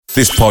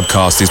This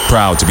podcast is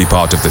proud to be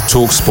part of the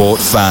TalkSport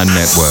Fan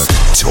Network.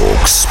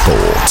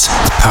 TalkSport.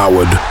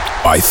 Powered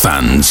by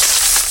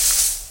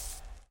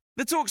fans.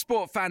 The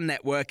TalkSport Fan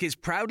Network is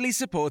proudly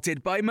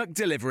supported by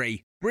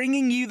McDelivery,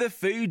 bringing you the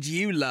food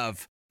you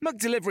love.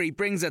 McDelivery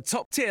brings a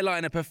top-tier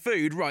lineup of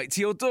food right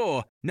to your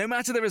door. No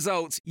matter the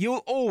result,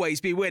 you'll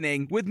always be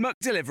winning with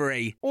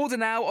McDelivery. Order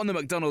now on the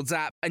McDonald's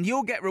app and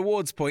you'll get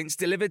rewards points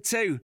delivered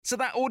too. So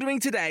that ordering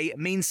today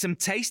means some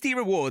tasty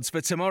rewards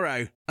for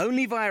tomorrow.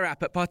 Only via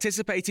app at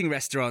participating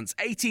restaurants.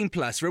 18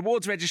 plus.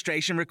 Rewards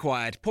registration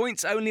required.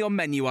 Points only on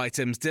menu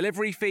items.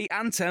 Delivery fee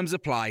and terms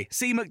apply.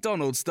 See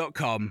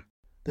mcdonalds.com.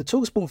 The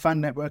TalkSport Fan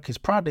Network is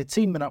proudly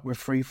teaming up with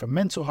Free for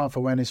Mental Health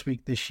Awareness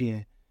Week this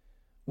year.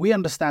 We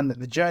understand that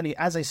the journey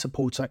as a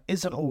supporter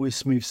isn't always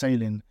smooth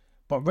sailing,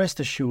 but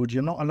rest assured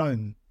you're not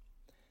alone.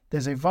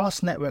 There's a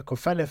vast network of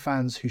fellow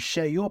fans who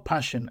share your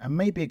passion and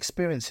may be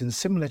experiencing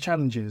similar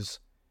challenges.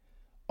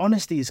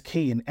 Honesty is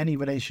key in any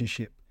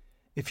relationship.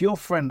 If your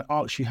friend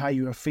asks you how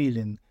you are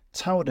feeling,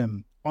 tell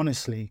them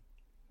honestly.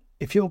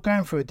 If you're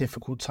going through a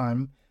difficult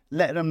time,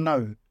 let them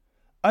know.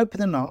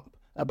 Opening up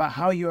about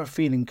how you are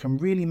feeling can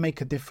really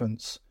make a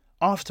difference.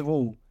 After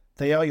all,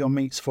 they are your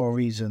mates for a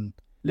reason.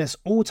 Let's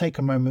all take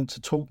a moment to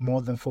talk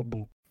more than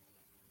football.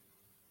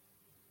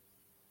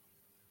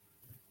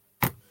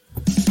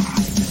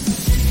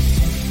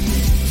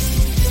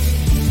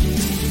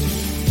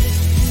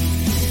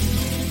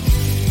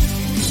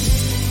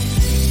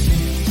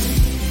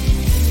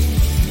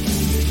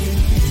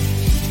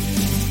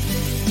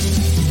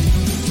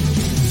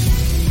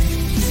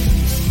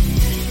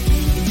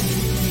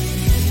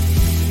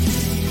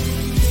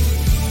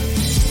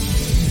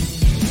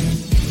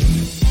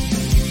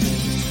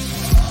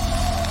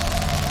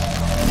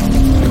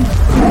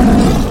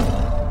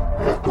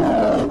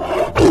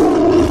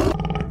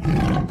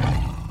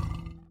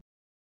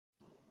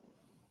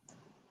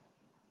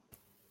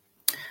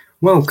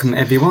 Welcome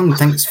everyone,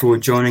 thanks for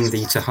joining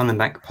the To Hull and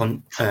Back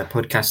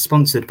podcast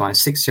sponsored by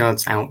 6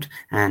 Yards Out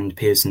and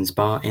Pearson's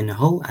Bar in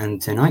Hull,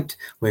 and tonight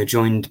we're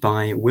joined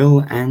by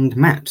Will and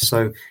Matt.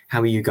 So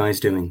how are you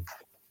guys doing?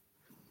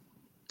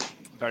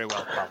 Very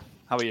well, pal.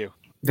 How are you?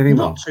 Very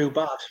well. Not too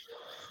bad.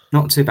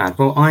 Not too bad.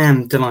 Well, I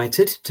am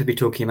delighted to be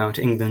talking about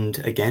England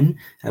again.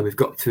 We've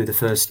got through the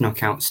first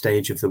knockout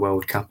stage of the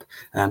World Cup,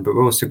 but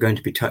we're also going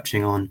to be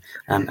touching on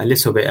a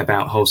little bit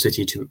about Hull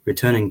City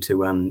returning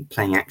to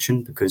playing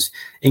action, because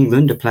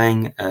England are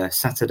playing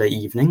Saturday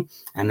evening,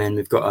 and then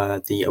we've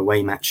got the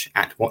away match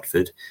at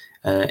Watford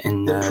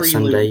in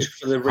Sunday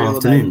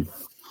afternoon.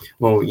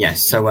 Well,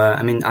 yes. So,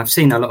 I've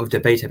seen a lot of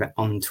debate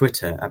on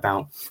Twitter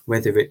about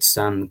whether it's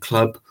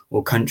club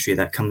or country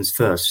that comes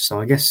first. So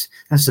I guess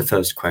that's the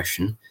first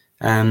question.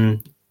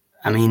 What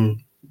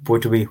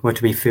do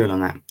we feel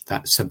on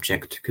that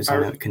subject? Because I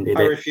know it can be a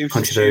bit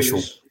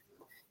controversial.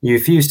 You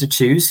refuse to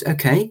choose.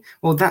 Okay.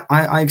 Well, that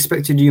I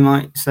expected you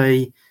might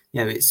say,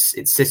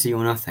 it's City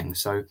or nothing.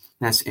 So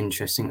that's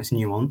interesting. That's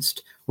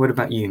nuanced. What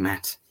about you,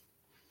 Matt?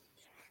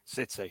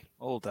 City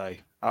all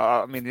day. The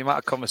amount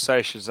of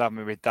conversations I'm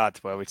having with Dad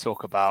where we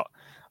talk about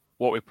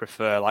what we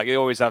prefer. Like, you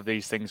always have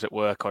these things at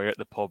work or you're at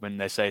the pub and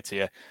they say to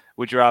you,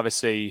 would you rather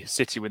see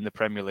City win the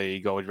Premier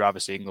League or would you rather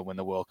see England win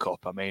the World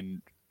Cup? I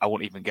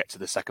won't even get to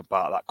the second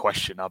part of that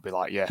question. I'll be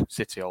like, yeah,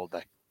 City all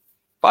day.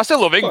 But I still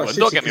love England,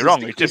 don't get me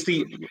wrong.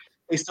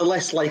 It's the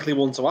less likely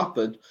one to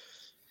happen.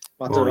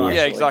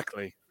 Yeah,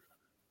 exactly.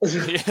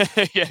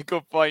 yeah,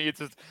 good point.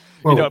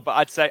 But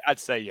I'd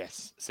say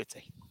yes,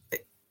 City.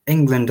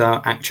 England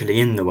are actually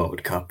in the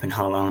World Cup and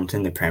Hull aren't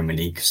in the Premier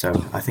League, so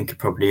I think it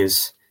probably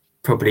is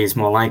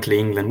more likely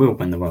England will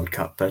win the World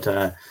Cup. But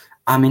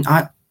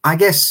I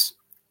guess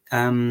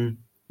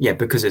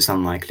because it's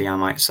unlikely, I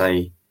might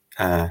say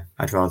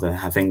I'd rather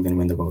have England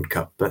win the World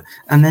Cup.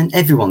 And then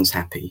everyone's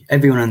happy,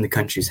 everyone in the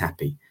country's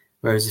happy.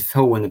 Whereas if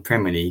Hull win the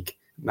Premier League,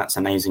 that's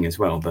amazing as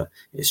well. But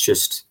it's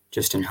just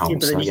in Hull. Yeah,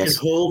 but then you can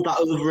hold that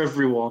over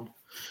everyone.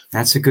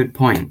 That's a good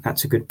point.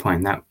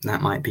 That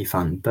might be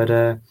fun.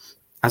 But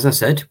as I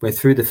said, we're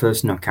through the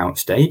first knockout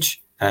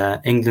stage.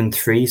 England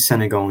 3,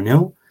 Senegal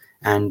 0.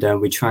 And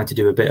we tried to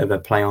do a bit of a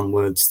play on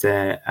words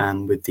there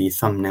with the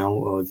thumbnail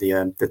or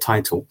the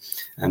title.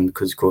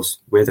 Because, of course,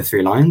 we're the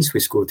 3 Lions.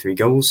 We scored 3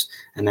 goals.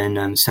 And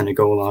then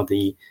Senegal are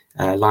the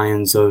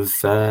Lions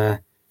of... I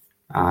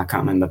can't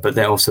remember, but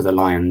they're also the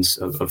Lions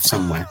of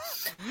somewhere.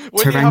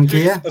 When you have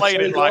to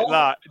explain it like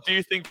that, do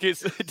you think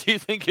it's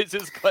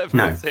as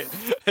clever as it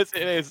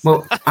is?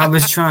 Well, I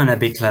was trying to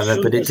be clever,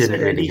 but it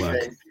didn't really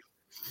work.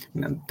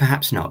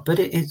 Perhaps not, but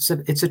it's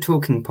a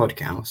talking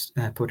podcast.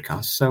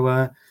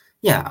 So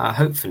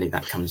hopefully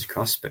that comes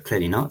across, but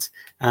clearly not.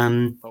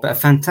 But a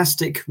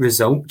fantastic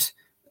result.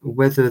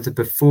 Whether the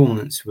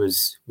performance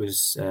was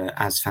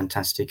as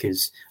fantastic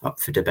is up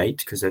for debate,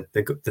 because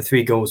the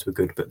 3 goals were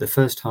good, but the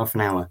first half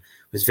an hour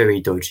was very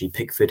dodgy.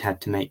 Pickford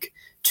had to make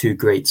 2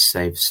 great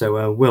saves.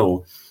 So,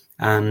 Will,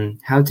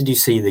 how did you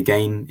see the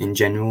game in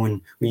general,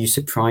 and were you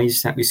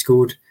surprised that we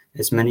scored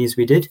as many as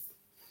we did?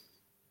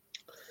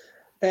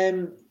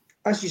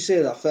 As you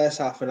say, that first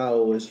half an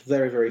hour was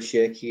very, very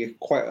shaky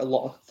quite a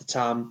lot of the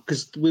time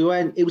because we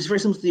weren't. It was very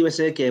similar to the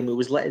USA game. We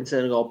was letting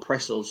Senegal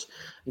press us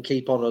and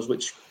keep on us,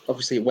 which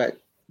obviously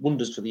worked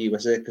wonders for the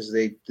USA because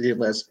they didn't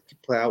let us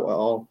play out at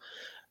all.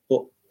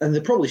 And they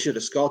probably should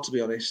have scored, to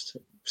be honest,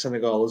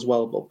 Senegal as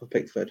well, but for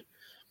Pickford.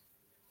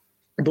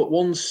 But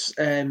once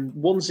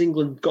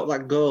England got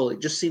that goal, it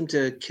just seemed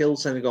to kill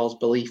Senegal's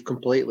belief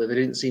completely. They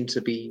didn't seem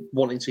to be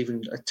wanting to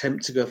even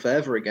attempt to go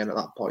further again at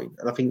that point.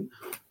 And I think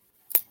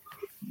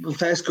the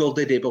first goal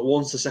did it, but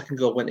once the second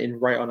goal went in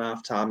right on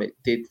half time, it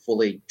did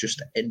fully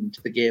just end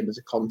the game as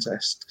a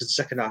contest because the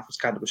second half was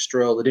kind of a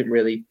stroll. They didn't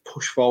really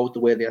push forward the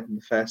way they had in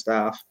the first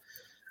half.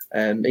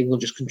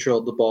 England just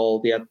controlled the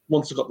ball.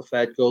 Once they got the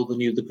third goal, they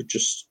knew they could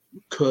just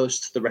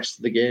coast the rest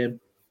of the game.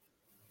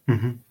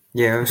 Mm-hmm.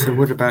 Yeah, so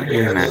what about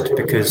you, Matt?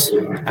 Because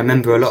I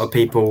remember a lot of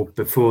people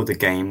before the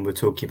game were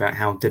talking about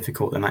how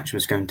difficult the match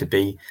was going to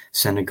be.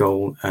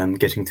 Senegal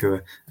getting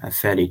through a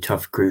fairly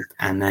tough group,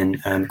 and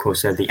then, of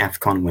course, they're the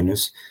AFCON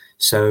winners.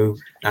 So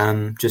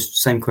just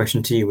same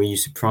question to you. Were you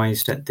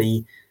surprised at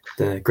the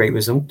great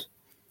result?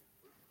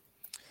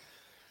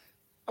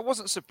 I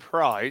wasn't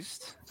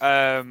surprised.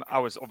 I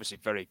was obviously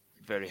very,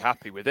 very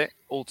happy with it.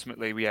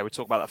 Ultimately, we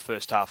talk about that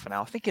first half an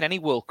hour. I think in any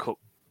World Cup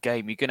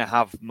game, you're going to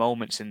have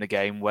moments in the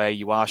game where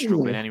you are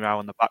struggling anywhere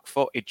on the back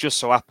foot. It just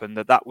so happened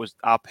that was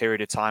our period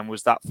of time,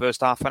 was that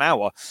first half an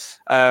hour.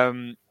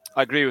 I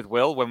agree with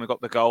Will. When we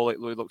got the goal, it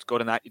looked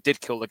good, and that it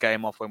did kill the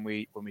game off when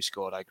we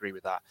scored. I agree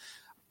with that.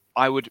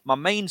 My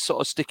main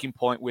sort of sticking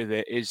point with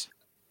it is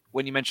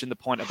when you mentioned the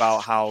point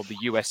about how the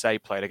USA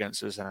played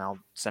against us and how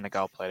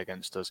Senegal played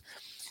against us.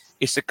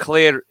 It's a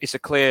clear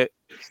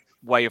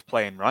way of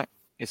playing, right?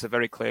 It's a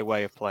very clear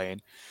way of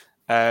playing.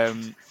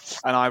 And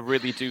I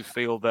really do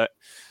feel that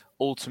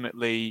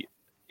ultimately,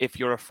 if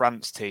you're a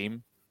France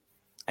team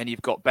and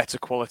you've got better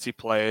quality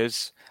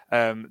players,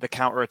 the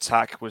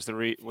counter-attack was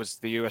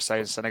the USA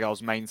and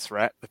Senegal's main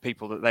threat, the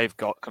people that they've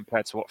got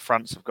compared to what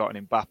France have got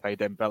in Mbappe,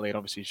 Dembele, and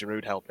obviously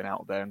Giroud helping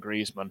out there and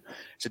Griezmann.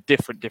 It's a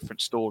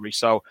different story.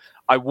 So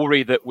I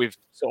worry that we've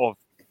sort of,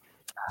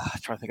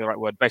 trying to think of the right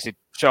word, basically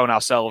shown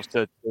ourselves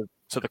to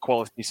the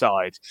quality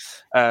side.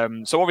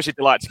 So obviously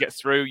delighted to get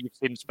through. You've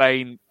seen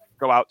Spain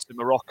go out to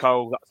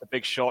Morocco. That's a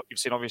big shot. You've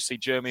seen obviously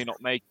Germany not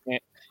making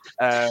it,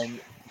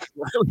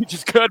 which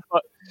is good.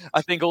 But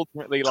I think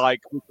ultimately,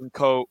 like we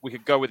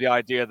could go with the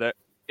idea that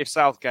if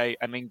Southgate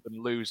and England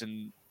lose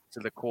in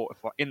the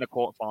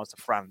quarterfinals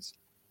to France,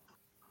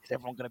 is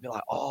everyone going to be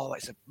like, "Oh,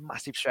 it's a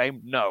massive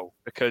shame"? No,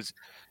 because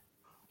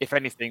if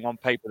anything, on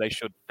paper they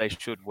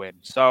should win.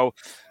 So.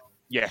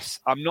 Yes,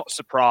 I'm not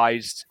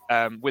surprised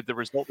with the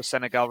result, the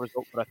Senegal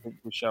result, but I think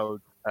we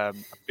showed a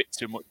bit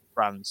too much for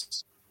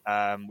France,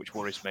 which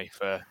worries me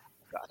for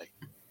Saturday.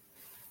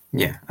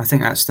 Yeah, I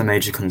think that's the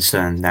major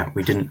concern, that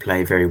we didn't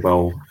play very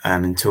well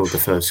until the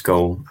first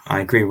goal. I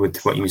agree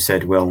with what you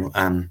said, Will.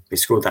 We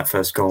scored that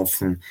first goal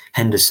from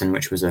Henderson,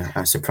 which was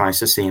a surprise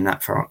to see him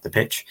that far up the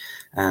pitch.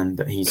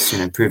 But he's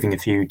proving a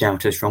few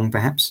doubters wrong,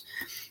 perhaps.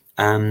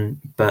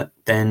 But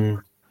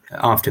then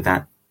after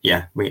that,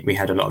 yeah, we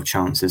had a lot of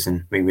chances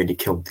and we really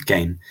killed the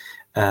game.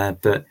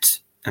 But,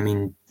 I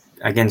mean,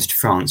 against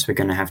France, we're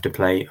going to have to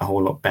play a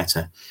whole lot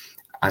better.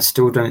 I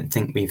still don't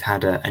think we've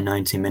had a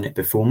 90-minute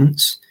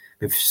performance.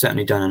 We've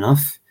certainly done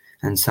enough.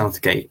 And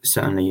Southgate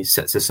certainly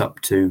sets us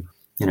up to,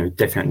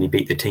 definitely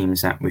beat the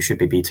teams that we should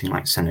be beating,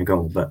 like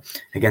Senegal. But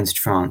against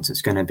France,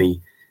 it's going to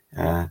be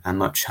a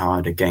much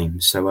harder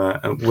game. So,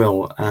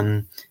 Will...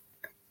 I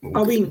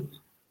mean,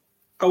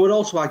 I would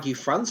also argue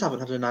France haven't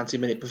had a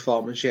 90-minute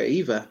performance yet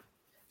either.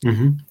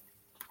 Mm-hmm.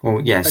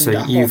 Well, yeah,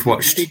 so you've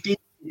watched... They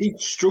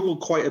did struggle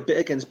quite a bit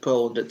against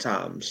Poland at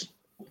times.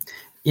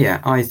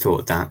 Yeah, I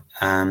thought that,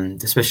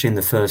 especially in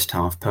the first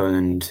half,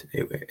 Poland,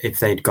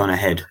 if they'd gone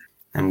ahead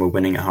and were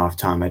winning at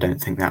half-time, I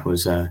don't think that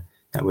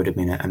would have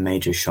been a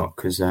major shock,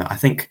 because I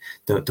think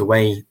the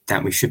way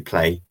that we should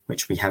play,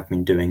 which we have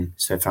been doing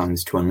so far in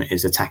this tournament,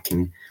 is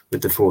attacking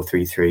with the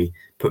 4-3-3,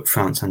 put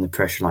France under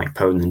pressure like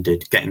Poland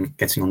did,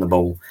 getting on the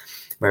ball.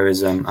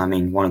 Whereas,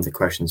 one of the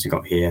questions you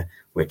got here,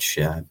 which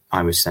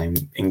I was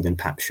saying England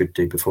perhaps should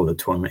do before the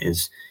tournament,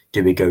 is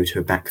do we go to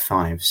a back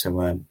five?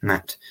 So,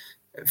 Matt,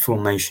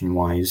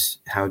 formation-wise,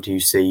 how do you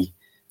see,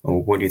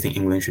 or what do you think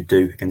England should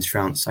do against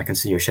France? I can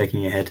see you're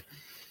shaking your head.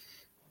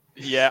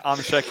 Yeah,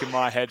 I'm shaking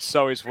my head.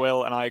 So is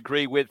Will, and I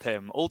agree with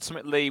him.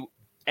 Ultimately,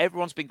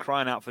 everyone's been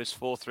crying out for this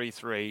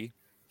 4-3-3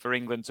 for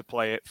England to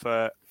play it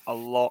for a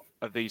lot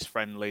of these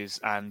friendlies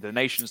and the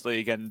Nations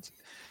League, and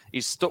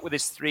he's stuck with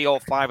his 3 or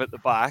 5 at the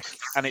back,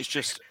 and it's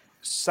just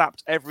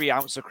sapped every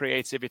ounce of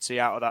creativity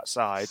out of that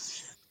side.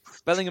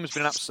 Bellingham's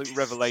been an absolute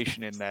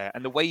revelation in there,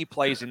 and the way he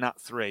plays in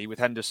that 3 with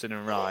Henderson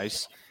and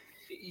Rice,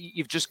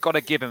 you've just got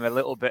to give him a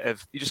little bit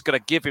of... You just got to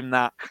give him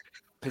that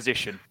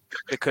position,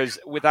 because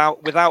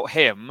without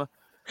him,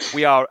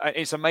 we are...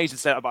 It's amazing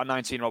to say that about a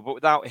 19-year-old, but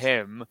without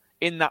him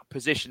in that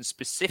position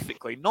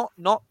specifically,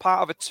 not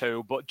part of a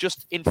 2, but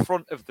just in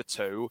front of the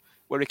 2,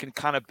 where he can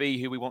kind of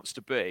be who he wants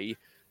to be,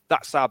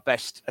 that's our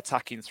best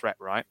attacking threat,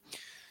 right?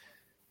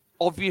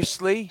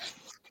 Obviously,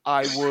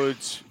 I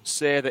would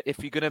say that if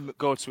you're going to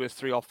go to a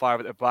 3 or 5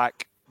 at the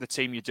back, the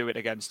team you do it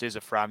against is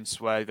a France,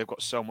 where they've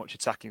got so much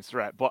attacking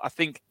threat. But I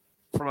think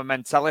from a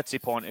mentality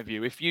point of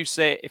view, if you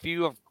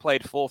have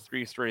played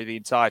 4-3-3 the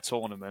entire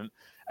tournament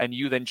and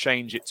you then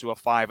change it to a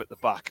 5 at the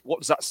back, what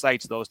does that say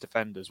to those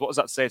defenders? What does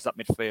that say to that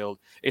midfield?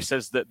 It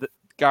says that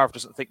Gareth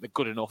doesn't think they're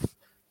good enough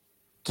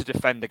to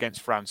defend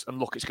against France. And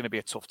look, it's going to be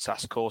a tough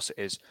task, of course it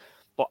is.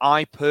 But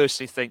I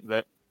personally think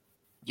that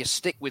you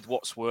stick with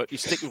what's worked, you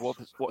stick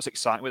with what's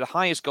exciting. We're the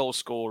highest goal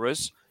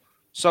scorers,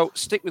 so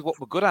stick with what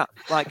we're good at.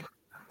 Like,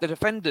 the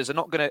defenders are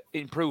not going to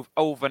improve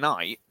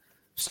overnight,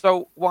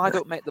 so why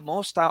don't make the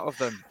most out of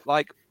them?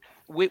 Like,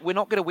 we're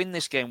not going to win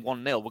this game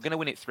 1-0. We're going to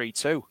win it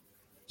 3-2.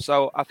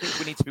 So I think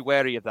we need to be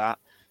wary of that.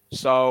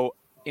 So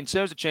in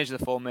terms of changing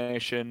the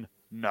formation,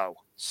 no.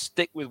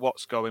 Stick with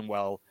what's going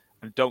well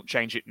and don't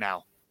change it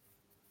now.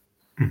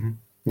 Mm-hmm.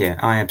 Yeah,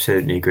 I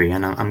absolutely agree.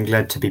 And I'm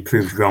glad to be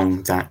proved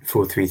wrong that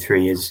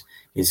 4-3-3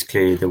 is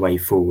clearly the way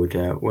forward.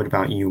 What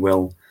about you,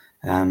 Will?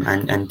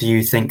 And do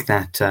you think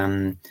that,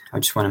 I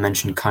just want to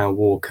mention Kyle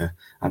Walker.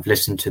 I've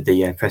listened to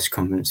the press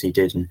conference he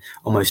did, and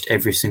almost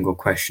every single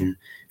question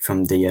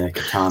from the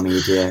Qatar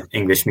media,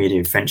 English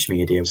media, French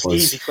media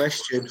easy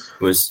question.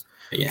 was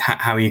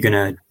how are you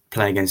going to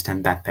play against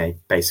Mbappe,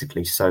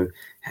 basically. So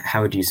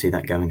how do you see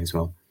that going as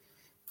well?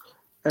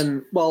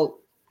 Well,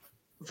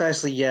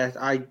 firstly,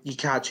 you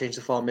can't change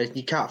the formation.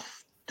 You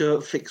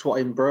don't fix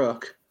what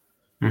broke.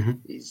 Mm-hmm.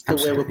 It's the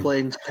way we're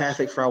playing is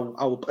perfect for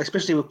our,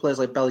 especially with players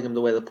like Bellingham,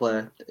 the way they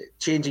play.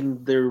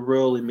 Changing their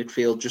role in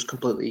midfield just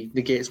completely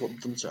negates what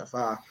they've done so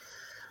far.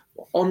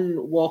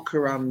 On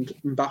Walker and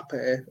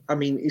Mbappe, I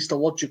mean, it's the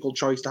logical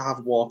choice to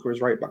have Walker as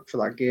right back for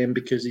that game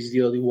because he's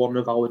the only one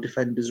of our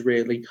defenders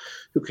really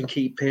who can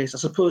keep pace. I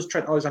suppose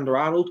Trent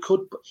Alexander-Arnold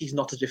could, but he's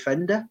not a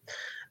defender.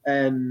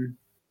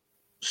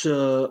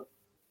 So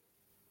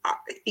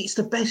it's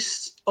the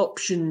best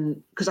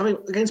option because, I mean,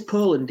 against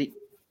Poland,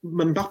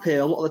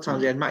 Mbappe, a lot of the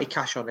times, he had Matty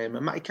Cash on him,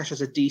 and Matty Cash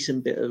has a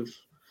decent bit of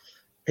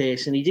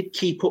pace, and he did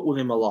keep up with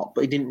him a lot,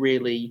 but he didn't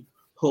really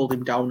hold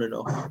him down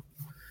enough.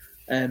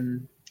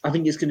 I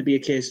think it's going to be a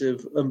case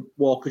of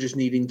Walker just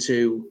needing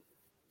to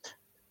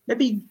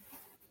maybe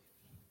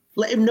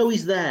let him know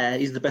he's there.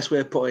 Is the best way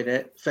of putting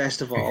it.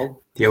 First of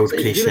all, the old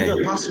cliche. If you're going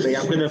to go past me,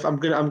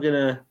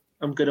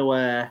 I'm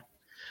gonna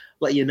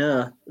let you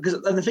know.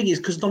 And the thing is,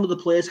 because none of the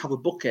players have a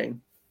booking,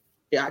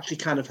 it actually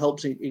kind of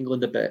helps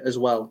England a bit as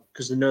well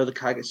because they know the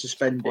guy gets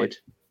suspended.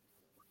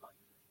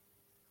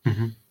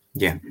 Mm-hmm.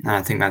 Yeah,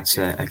 I think that's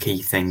a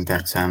key thing.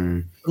 That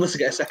unless they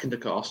get a second,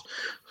 of course.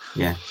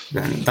 Yeah,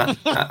 that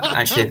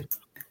actually.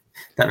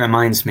 That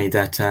reminds me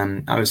that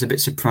I was a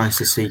bit surprised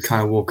to see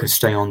Kyle Walker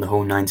stay on the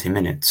whole 90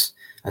 minutes.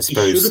 I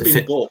suppose he should have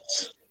been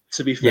booked,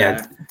 to be fair.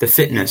 Yeah, the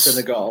fitness.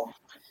 Senegal.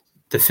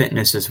 The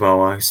fitness as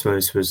well, I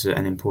suppose, was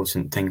an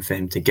important thing for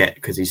him to get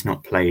because he's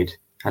not played.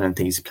 I don't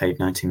think he's played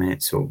 90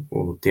 minutes, or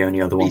the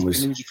only other one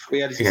was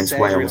against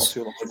Wales.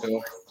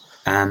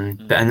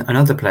 But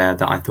another player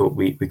that I thought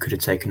we could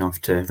have taken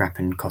off to wrap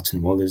in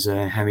cotton wool is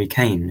Harry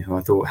Kane, who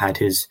I thought had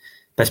his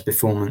best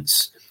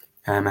performance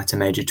at a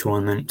major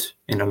tournament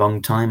in a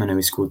long time. I know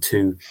he scored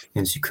 2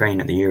 against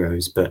Ukraine at the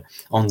Euros, but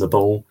on the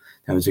ball,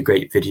 there was a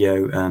great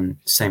video.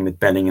 Same with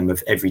Bellingham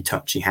of every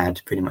touch he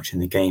had pretty much in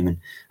the game. And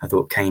I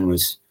thought Kane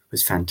was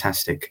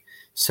fantastic.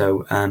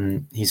 So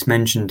he's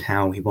mentioned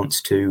how he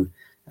wants to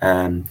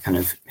kind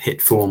of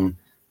hit form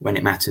when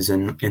it matters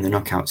in the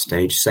knockout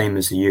stage, same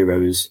as the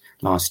Euros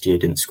last year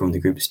didn't score in the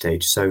group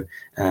stage. So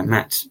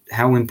Matt,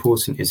 how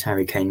important is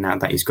Harry Kane now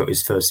that he's got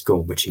his first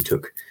goal, which he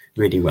took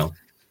really well?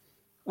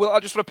 Well,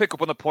 I just want to pick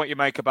up on the point you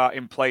make about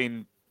him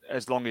playing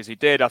as long as he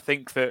did. I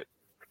think that,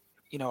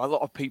 a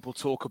lot of people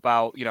talk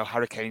about,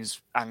 Harry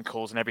Kane's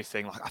ankles and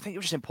everything. Like, I think it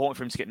was just important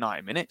for him to get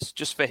 90 minutes,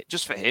 just for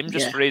him,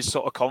 for his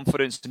sort of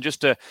confidence, and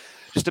just to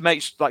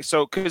make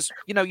because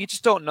you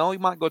just don't know. You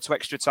might go to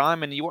extra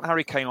time, and you want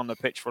Harry Kane on the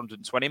pitch for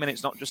 120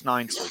 minutes, not just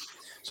 90.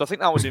 So I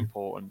think that was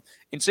important.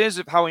 In terms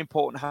of how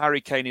important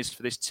Harry Kane is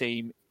for this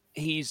team,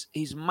 he's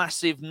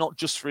massive, not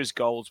just for his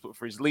goals, but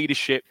for his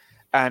leadership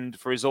and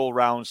for his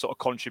all-round sort of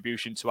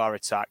contribution to our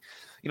attack.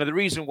 The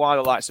reason why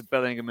the likes of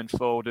Bellingham and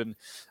Foden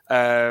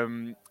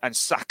and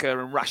Saka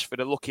and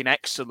Rashford are looking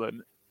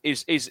excellent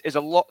is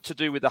a lot to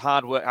do with the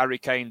hard work Harry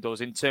Kane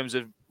does in terms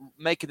of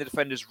making the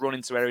defenders run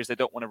into areas they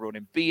don't want to run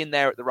in, being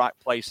there at the right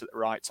place at the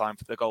right time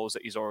for the goals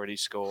that he's already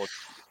scored.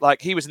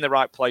 Like, he was in the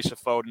right place for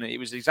Foden. It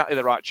was exactly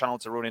the right channel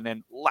to run in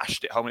and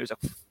lashed it home. It was a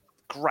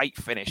great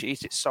finish. He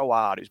hit it so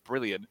hard. It was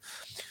brilliant.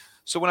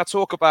 So when I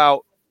talk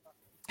about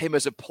him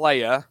as a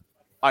player,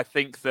 I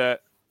think that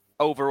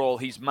overall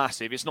he's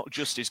massive. It's not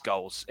just his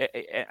goals.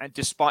 And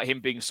despite him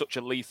being such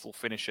a lethal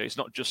finisher, it's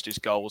not just his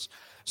goals.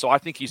 So I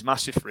think he's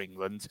massive for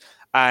England.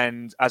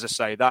 And as I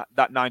say,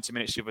 that 90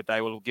 minutes the other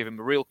day will give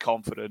him a real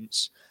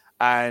confidence.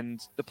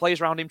 And the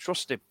players around him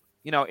trust him.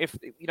 When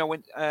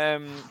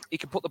he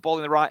can put the ball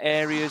in the right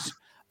areas.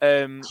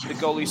 The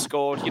goal he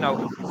scored,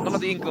 none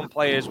of the England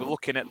players were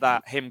looking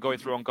at him going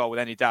through on goal with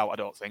any doubt, I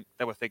don't think.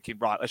 They were thinking,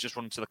 right, let's just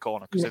run to the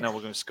corner because they know we're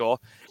going to score.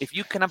 If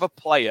you can have a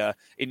player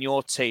in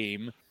your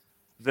team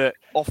that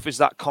offers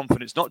that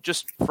confidence, not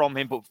just from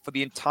him, but for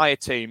the entire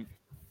team.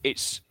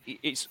 It's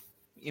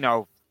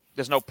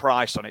there's no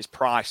price on it. It's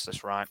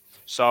priceless, right?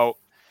 So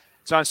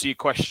to answer your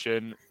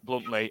question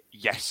bluntly,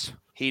 yes,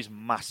 he's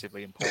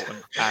massively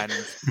important. And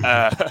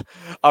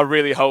I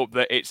really hope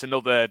that it's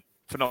another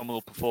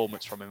phenomenal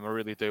performance from him. I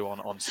really do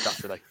on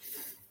Saturday.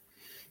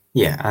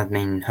 Yeah, I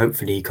mean,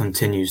 hopefully he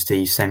continues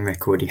the same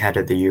record he had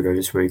at the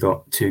Euros where he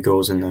got 2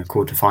 goals in the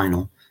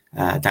quarterfinal.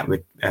 That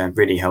would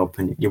really help.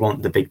 And you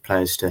want the big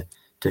players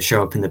to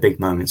show up in the big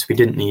moments. We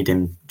didn't need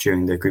him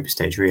during the group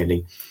stage,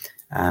 really.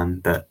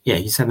 But yeah,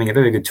 he's having a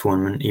very good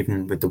tournament,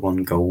 even with the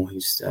 1 goal.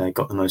 He's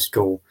got the most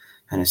goal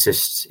and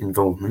assists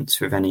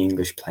involvements with any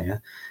English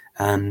player.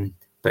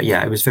 But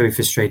yeah, it was very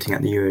frustrating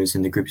at the Euros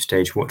in the group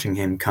stage watching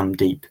him come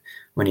deep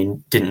when he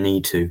didn't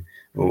need to,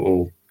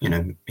 or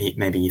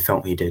maybe he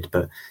felt he did.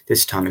 But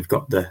this time we've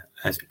got the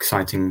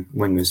exciting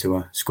wingers who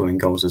are scoring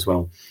goals as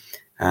well.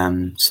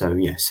 So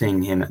yeah,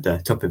 seeing him at the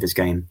top of his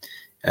game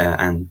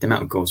and the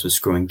amount of goals we're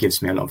scoring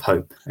gives me a lot of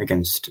hope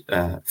against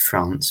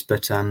France.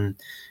 But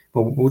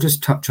we'll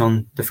just touch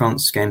on the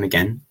France game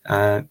again.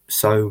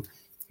 So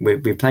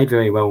we played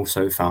very well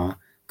so far,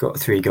 got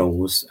 3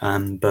 goals.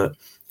 But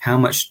how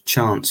much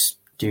chance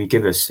do you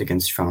give us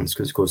against France?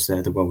 Because of course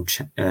they're the world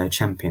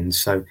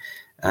champions. So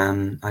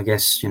I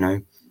guess,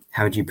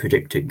 how do you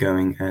predict it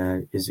going?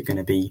 Is it going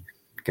to be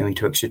going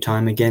to extra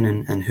time again?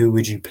 And who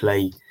would you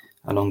play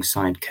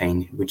alongside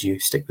Kane? Would you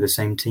stick with the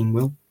same team,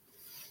 Will?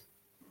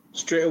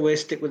 Straight away,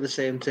 stick with the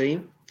same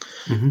team.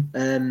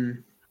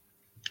 Mm-hmm.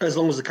 As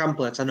long as the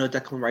complex. I know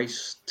Declan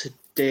Rice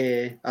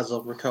today, as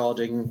of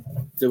recording,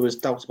 there was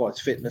doubts about his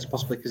fitness,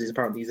 possibly because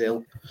he's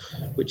ill,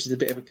 which is a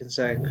bit of a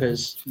concern.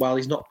 Because while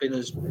he's not been I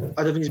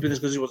don't think he's been as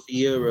good as he was at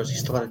the Euros. He's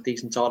still had a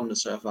decent tournament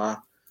so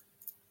far.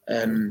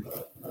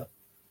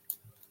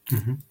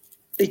 Mm-hmm.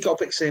 He got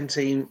to pick the same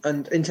team,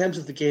 and in terms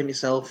of the game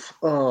itself,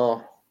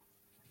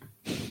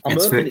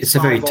 it's a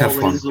very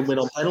tough one. And win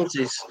on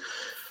penalties.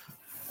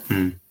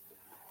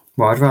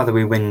 Well, I'd rather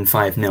we win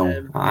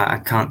 5-0. I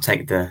can't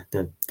take the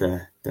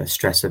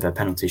stress of a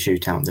penalty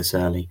shootout this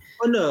early.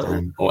 Oh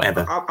no, or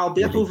ever. I'll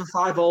be happy with a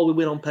 5-5. We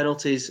win on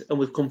penalties, and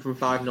we've come from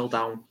 5-0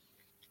 down.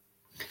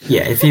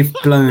 Yeah, if you've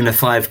blown a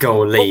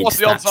 5-goal lead,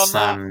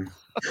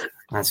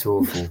 that's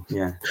awful.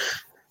 Yeah.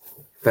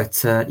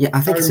 But I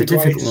think it's a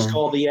difficult one.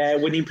 Score the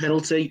winning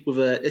penalty with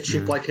a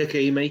chip like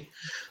Hakimi.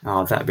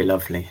 Oh, that'd be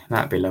lovely.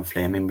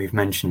 I mean, we've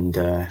mentioned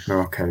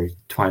Morocco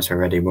twice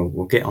already.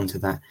 We'll get onto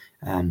that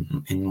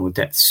in more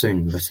depth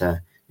soon. But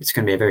it's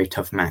going to be a very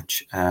tough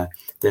match. The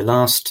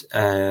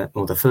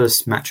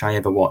first match I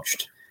ever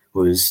watched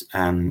was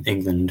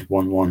England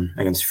 1-1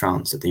 against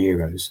France at the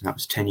Euros, and that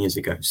was 10 years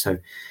ago. So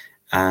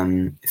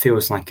it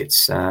feels like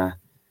it's time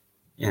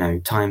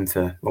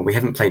for. Well, we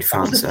haven't played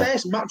France. That was the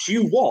first match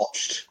you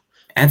watched.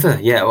 Ever,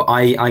 yeah.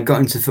 I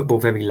got into football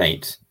very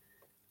late.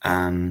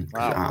 I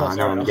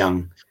know I'm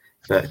young,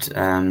 but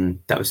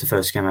that was the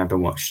first game I ever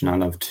watched, and I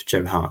loved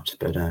Joe Hart.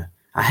 But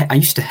I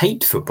used to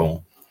hate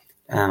football.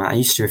 I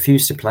used to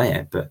refuse to play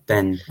it, but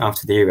then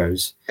after the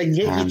Euros... And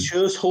yet you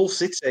chose Hull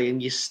City,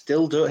 and you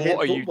still don't hate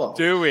football. What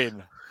are you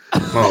doing?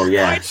 Oh,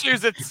 yeah. I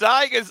choose the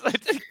Tigers.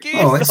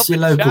 It's your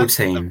local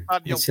team.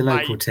 It's your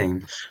local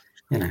team,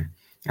 And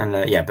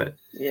but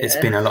it's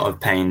been a lot of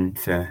pain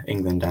for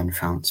England and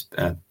France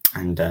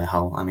and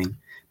Hull, I mean.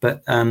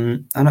 But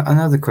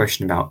another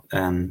question about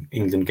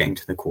England getting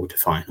to the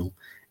quarterfinal,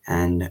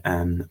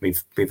 and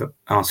we've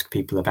asked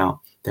people about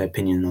their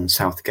opinion on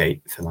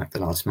Southgate for like the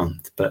last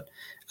month. But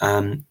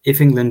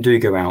if England do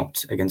go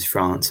out against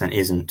France and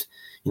isn't,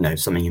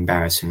 something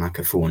embarrassing like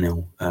a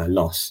 4-0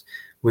 loss,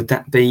 would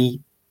that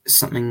be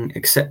something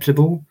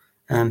acceptable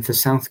for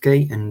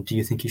Southgate? And do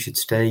you think he should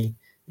stay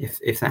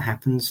if that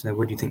happens?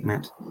 What do you think,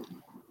 Matt?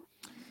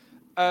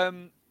 I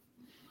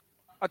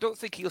don't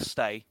think he'll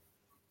stay,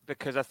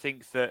 because I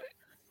think that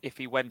if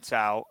he went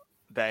out,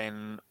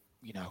 then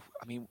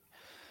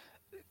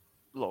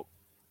look,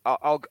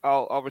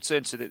 I'll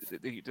return to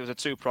there's a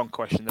 2-pronged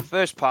question. The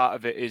first part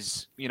of it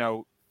is,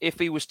 if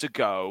he was to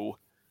go,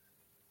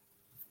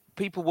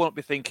 people won't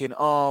be thinking,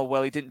 oh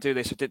well, he didn't do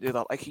this or didn't do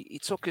that. Like he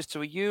took us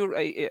to a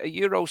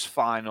Euros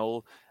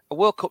final, a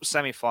World Cup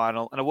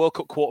semi-final, and a World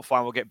Cup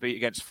quarter-final. Get beat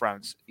against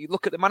France. You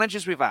look at the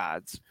managers we've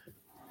had;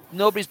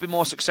 nobody's been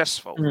more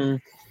successful.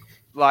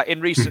 Like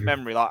in recent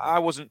memory, like I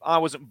wasn't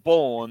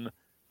born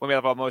when we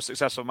had our most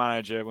successful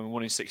manager when we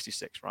won in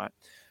 '66, right?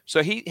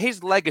 So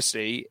his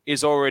legacy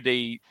is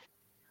already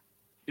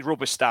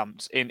rubber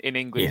stamped in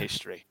England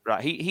history,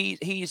 right?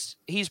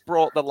 He's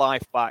brought the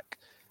life back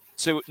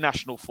to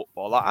national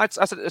football. Like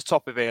I said at the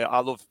top of it, I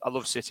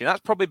love City, and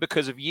that's probably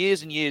because of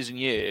years and years and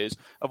years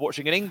of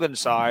watching an England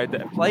side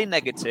that play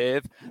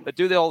negative, that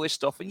do all this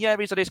stuff. And yeah,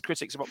 he's had his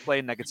critics about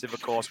playing negative,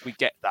 of course, we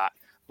get that.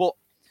 But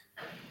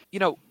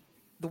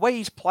the way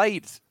he's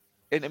played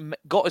and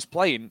got us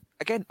playing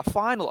again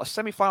a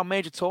semi-final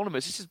major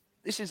tournament.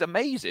 This is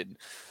amazing.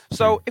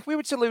 So if we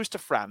were to lose to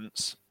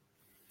France,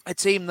 a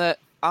team that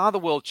are the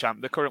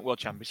current world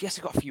champions, yes,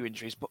 they've got a few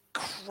injuries, but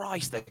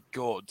Christ, they're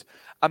good.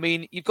 I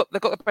mean, they've got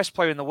the best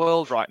player in the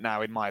world right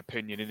now, in my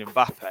opinion, in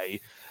Mbappe.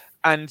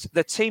 And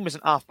their team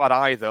isn't half bad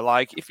either.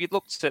 Like if you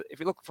look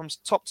from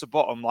top to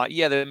bottom, like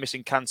they're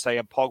missing Kante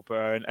and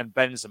Pogba and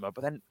Benzema,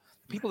 but then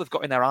the people they've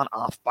got in there aren't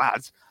half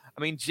bad.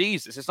 I mean,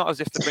 Jesus, it's not as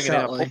if they're bringing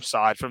in a pub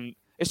side from.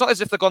 It's not as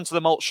if they've gone to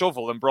the malt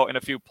shovel and brought in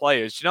a few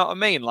players. Do you know what I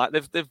mean? Like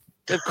they've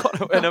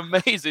got an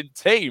amazing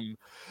team.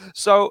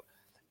 So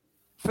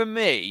for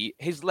me,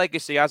 his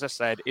legacy, as I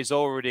said, is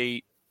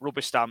already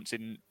rubber stamped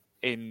in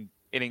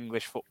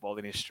English football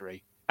in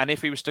history. And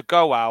if he was to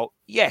go out,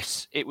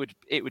 yes, it would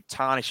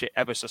tarnish it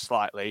ever so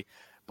slightly,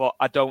 but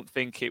I don't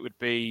think it would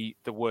be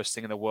the worst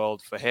thing in the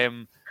world for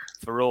him,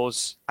 for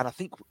us, and I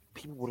think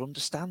people would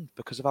understand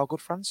because of how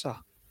good France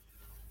are.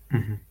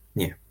 Mm-hmm.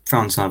 Yeah,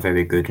 France are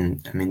very good,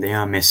 and I mean they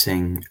are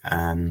missing.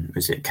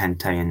 Was it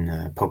Kante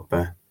and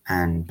Pogba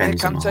and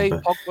Benzema?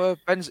 Kante, Pogba,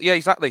 Benzema. Yeah,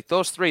 exactly.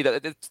 Those three.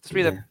 The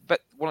three of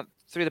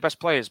the best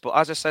players. But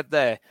as I said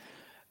there,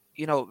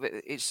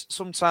 it's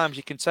sometimes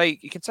you can take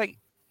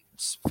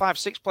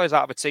 5-6 players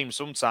out of a team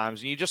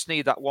sometimes, and you just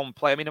need that one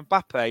player. I mean,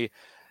 Mbappe,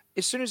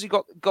 as soon as he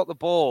got the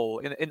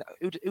ball,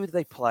 who did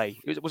they play?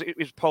 It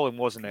was Poland,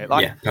 wasn't it?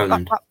 Like,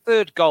 Poland. That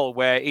third goal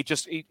where he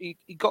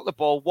got the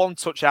ball one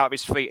touch out of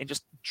his feet and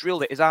just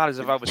drilled it as hard as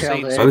I've ever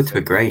seen. Both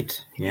were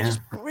great. Yeah, it's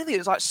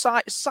brilliant. It's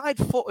like side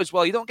foot as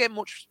well. You don't get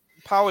much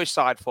power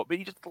side foot, but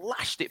you just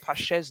lashed it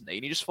past Szczesny,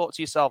 and you just thought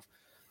to yourself,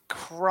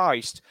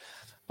 Christ.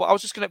 But I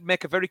was just going to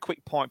make a very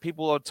quick point.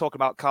 People are talking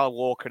about Kyle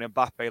Walker and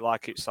Mbappe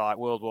like it's like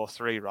World War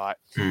III, right?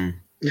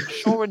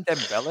 Shaw and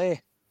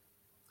Dembele.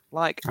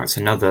 Like, that's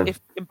another.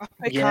 If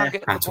Mbappe can't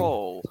get the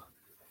ball,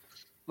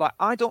 like,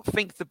 I don't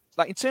think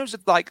in terms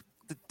of like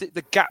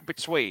the gap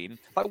between,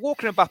 like,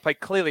 Walker and Mbappe,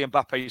 clearly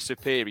Mbappe is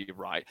superior,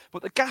 right?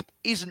 But the gap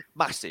isn't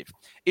massive.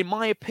 In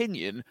my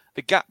opinion,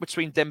 the gap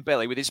between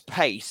Dembele with his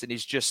pace and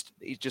he's just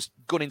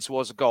gunning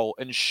towards a goal,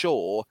 and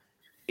Shaw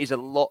is a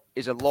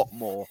lot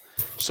more.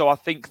 So I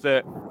think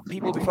that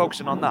people will be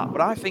focusing on that.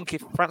 But I think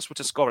if France were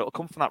to score, it'll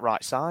come from that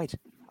right side.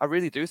 I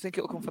really do think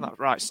it'll come from that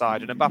right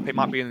side, and Mbappe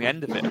might be in the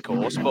end of it, of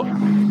course. But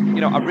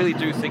I really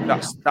do think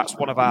that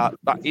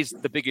is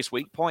the biggest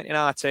weak point in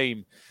our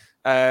team.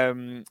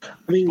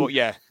 But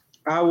yeah,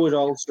 I would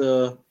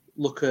also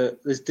look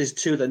at there's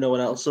two that no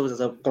one else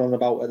has gone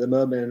about at the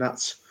moment, and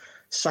that's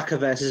Saka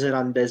versus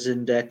Hernandez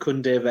and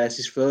Koundé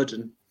versus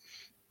Foden.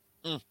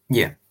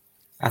 Yeah,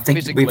 I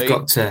think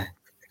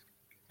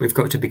we've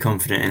got to be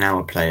confident in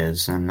our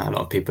players, and a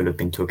lot of people have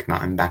been talking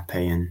about Mbappe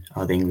and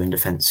are the England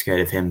defence scared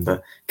of him,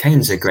 but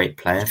Kane's a great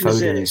player,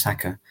 Foden and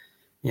Saka.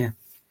 Yeah.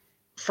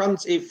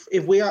 France, if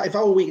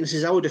our weakness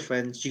is our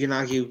defence, you can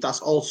argue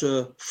that's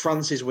also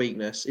France's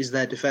weakness, is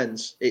their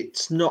defence.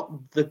 It's not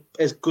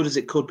as good as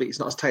it could be. It's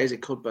not as tight as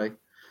it could be.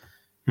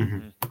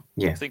 Mm-hmm.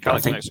 Yeah, I think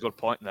Alex makes a good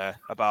point there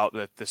about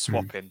the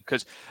swapping,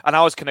 and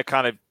I was going to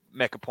kind of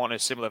make a point in a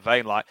similar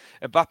vein. Like,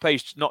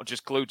 Mbappe's not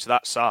just glued to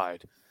that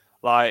side.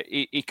 Like,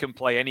 he can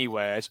play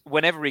anywhere.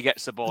 Whenever he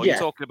gets the ball, You're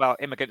talking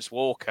about him against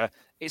Walker.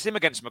 It's him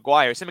against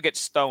Maguire. It's him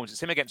against Stones.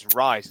 It's him against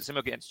Rice. It's him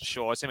against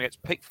Shaw. It's him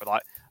against Pickford.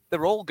 Like,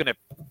 they're all going to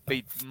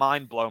be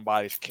mind blown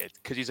by this kid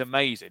because he's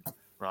amazing,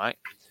 right?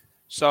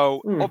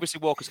 So obviously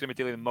Walker's going to be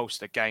dealing with most of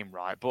the game,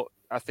 right? But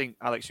I think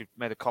Alex, you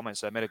made a comment,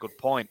 so made a good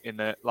point in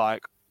that,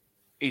 like,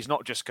 he's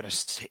not just going to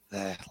sit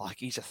there. Like,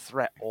 he's a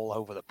threat all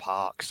over the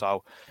park.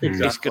 So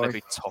It's going to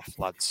be tough,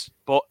 lads.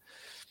 But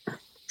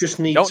just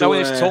need don't to know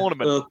in this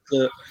tournament.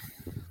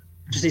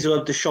 Just need to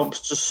have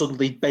Deschamps just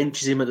suddenly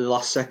benches him at the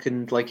last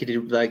second, like he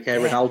did, like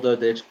Ronaldo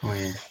did. Oh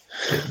yeah,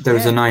 there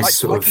was a nice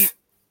sort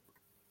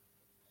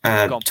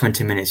of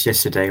 20 minutes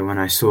yesterday when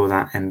I saw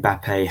that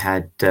Mbappe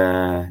had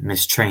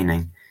missed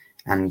training,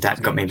 and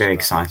that got me very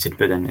excited.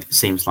 But then it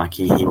seems like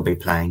he'll be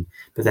playing.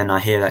 But then I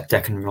hear that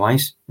Declan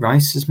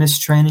Rice has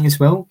missed training as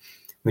well,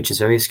 which is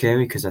very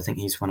scary because I think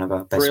he's one of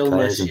our best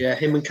players. Yeah,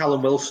 him and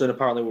Callum Wilson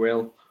apparently were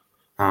ill.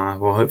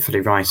 Well, hopefully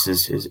Rice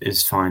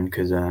is fine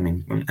because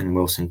and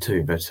Wilson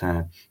too. But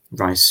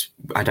Rice,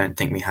 I don't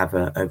think we have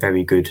a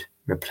very good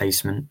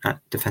replacement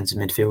at defensive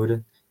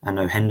midfielder. I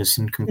know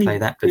Henderson can play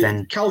that, but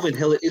then Calvin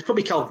Hill. It's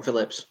probably Calvin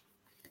Phillips.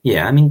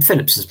 Yeah, I mean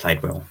Phillips has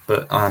played well,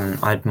 but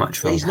I'd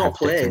much rather have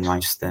Declan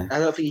Rice there. I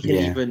don't think he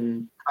can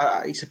even.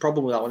 It's a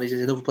problem with that one. He's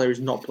another player who's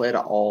not played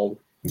at all.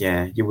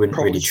 Yeah, you wouldn't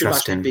really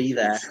trust him. Be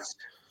there.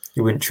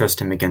 You wouldn't trust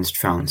him against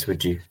France,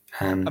 would you?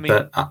 I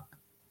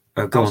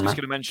was just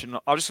going to mention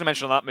on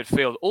that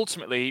midfield.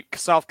 Ultimately,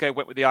 Southgate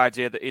went with the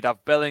idea that he'd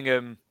have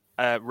Bellingham,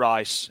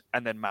 Rice,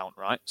 and then Mount.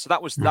 Right, so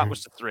that was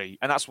the three,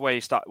 and that's why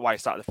he started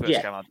the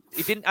first game.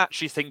 He didn't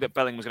actually think that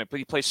Bellingham was going to play.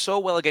 He played so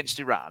well against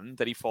Iran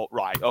that he thought,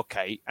 right,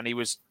 okay, and he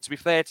was, to be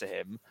fair to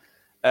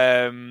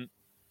him,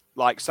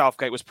 like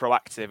Southgate was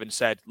proactive and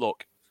said,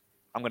 look,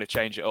 I'm going to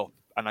change it up.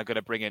 And I'm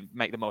going to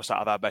make the most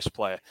out of our best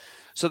player.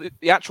 So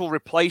the actual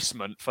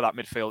replacement for that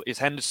midfield is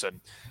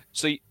Henderson.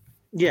 So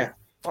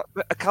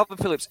Calvin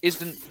Phillips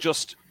isn't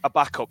just a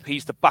backup;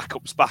 he's the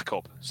backup's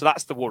backup. So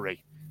that's the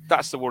worry.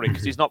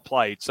 Because he's not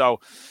played.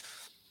 So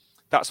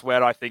that's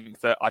where I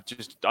think that I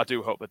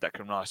do hope that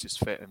Declan Rice is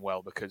fit and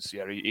well because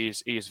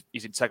he's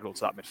integral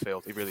to that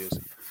midfield. He really is.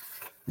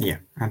 Yeah,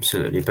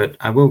 absolutely. But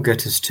I will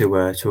get us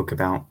to talk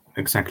about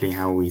exactly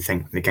how we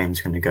think the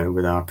game's going to go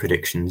with our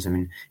predictions. I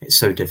mean, it's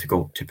so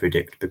difficult to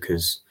predict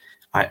because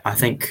I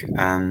think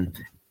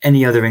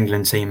any other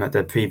England team at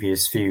the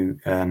previous few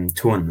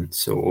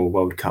tournaments or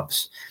World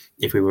Cups,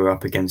 if we were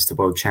up against the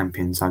world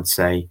champions, I'd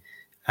say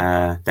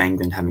that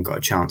England haven't got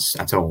a chance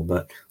at all.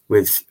 But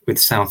with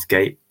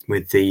Southgate,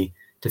 with the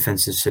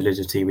defensive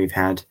solidity we've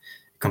had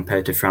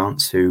compared to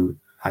France, who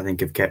I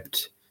think have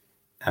kept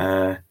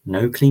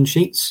no clean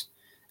sheets.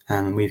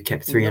 We've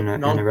kept three in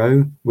a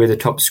row. We're the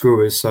top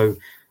scorers, so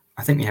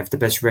I think we have the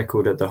best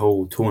record at the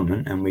whole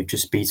tournament, and we've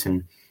just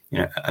beaten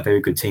a very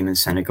good team in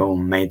Senegal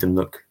and made them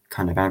look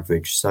kind of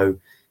average. So,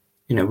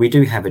 we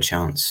do have a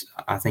chance.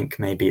 I think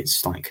maybe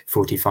it's like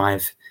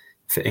 45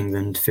 for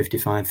England,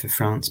 55 for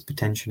France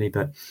potentially,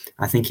 but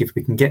I think if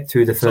we can get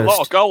through the first... It's a lot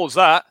of goals,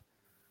 that.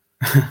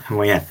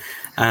 Well, yeah.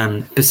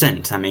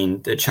 Percent, I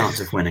mean, the chance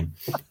of winning.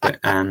 But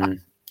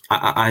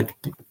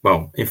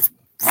if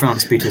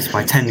France beat us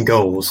by 10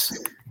 goals,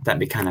 that'd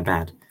be kind of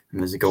bad.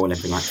 And there's a goal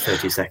every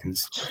 30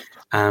 seconds.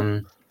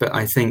 But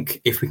I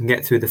think if we can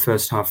get through the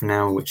first half an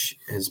hour, which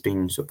has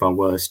been sort of our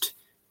worst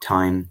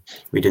time,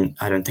 I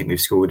don't think we've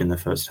scored in the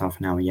first half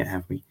an hour yet,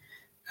 have we?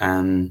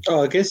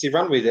 Against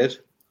Iran we did.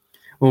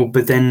 Well,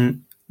 but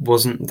then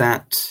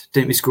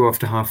didn't we score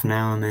after half an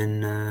hour and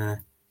then...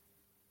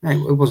 no,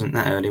 it wasn't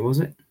that early, was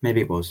it? Maybe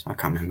it was. I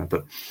can't remember.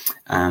 But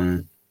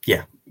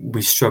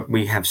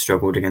we have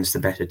struggled against the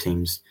better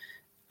teams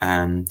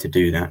to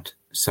do that.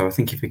 So I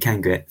think if we can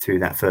get through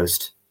that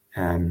first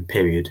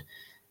period,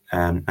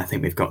 I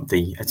think we've got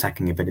the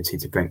attacking ability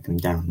to break them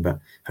down. But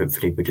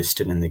hopefully we're just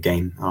still in the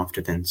game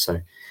after then.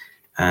 So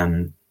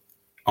on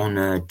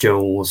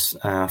Joel's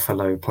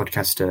fellow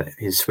podcaster,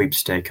 his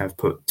sweepstake, I've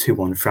put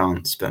 2-1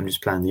 France, but I'm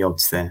just playing the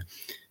odds there.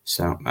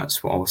 So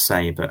that's what I'll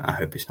say, but I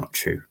hope it's not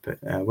true. But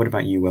what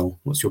about you, Will?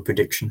 What's your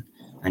prediction?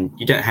 And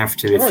you don't have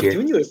to if you're...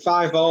 doing you at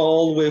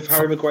 5-5 with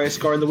Harry Maguire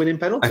scoring the winning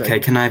penalty.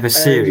 Okay, can I have a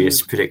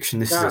serious prediction?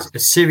 This is a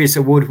serious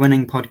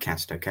award-winning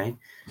podcast, okay?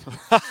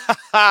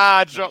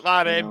 Drop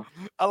that in.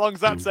 How long's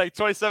that take?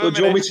 27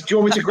 minutes? Do you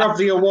want me to grab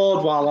the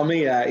award while I'm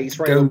here? It's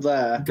right up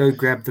there. Go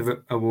grab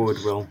the award,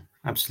 Will.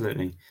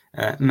 Absolutely.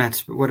 Matt,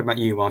 what about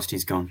you whilst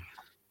he's gone?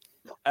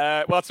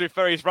 Well, to be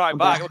fair, he's right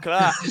back. Look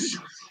at that.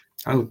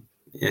 Oh,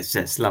 yes,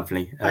 that's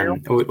lovely.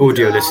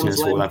 Audio listeners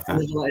will love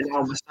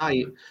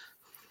that.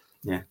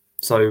 Yeah.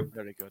 So,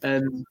 very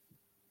good.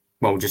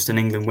 Well, just an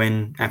England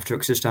win after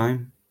extra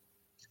time.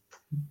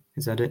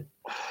 Is that it?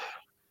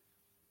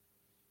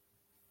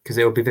 Because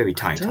it will be very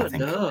tight. I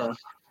think. Know.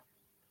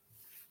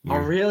 Yeah. I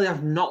really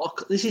have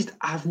not.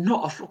 I have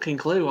not a fucking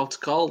clue how to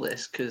call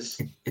this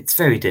because it's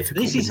very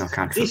difficult. This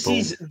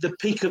is the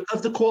peak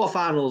of the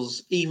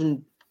quarterfinals.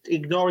 Even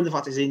ignoring the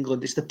fact it's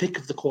England, it's the pick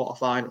of the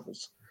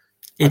quarterfinals.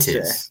 It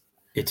is.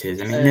 I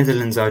mean,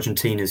 Netherlands,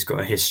 Argentina's got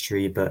a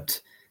history,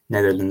 but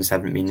Netherlands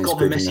haven't been as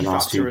good in the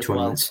last few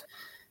tournaments. Well.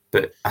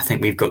 But I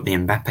think we've got the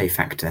Mbappe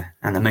factor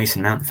and the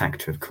Mason Mount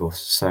factor, of course.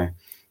 So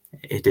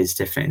it is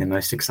definitely the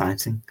most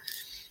exciting.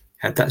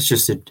 That's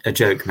just a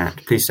joke, Matt.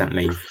 Please don't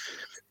leave.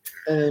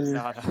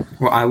 Well,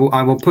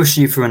 I will push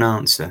you for an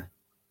answer.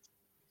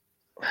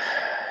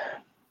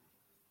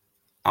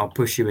 I'll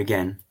push you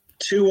again.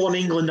 2-1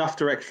 England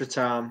after extra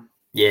time.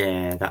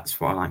 Yeah, that's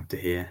what I like to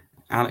hear.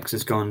 Alex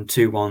has gone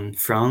 2-1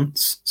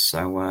 France,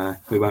 so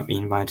we won't be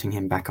inviting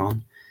him back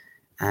on.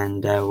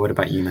 And what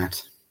about you,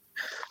 Matt?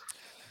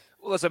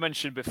 Well, as I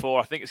mentioned before,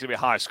 I think it's going to be a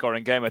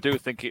high-scoring game. I do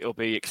think it'll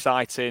be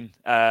exciting.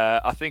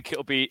 I do think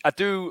it'll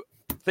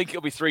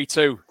be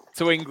 3-2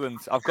 to England.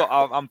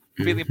 I'm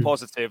feeling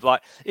positive.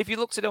 Like, if you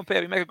looked at it on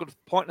paper, you make a good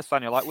point,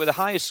 Nathaniel. Like, we're the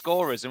highest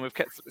scorers and we've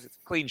kept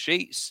clean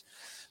sheets.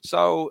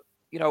 So,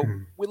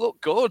 we look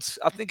good.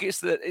 I think it's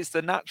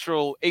the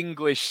natural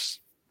English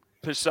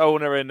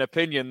persona and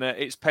opinion that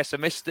it's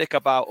pessimistic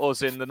about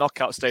us in the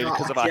knockout stage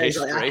because of our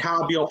history. I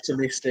can't be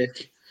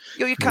optimistic.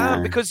 You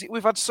can't because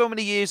we've had so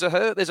many years of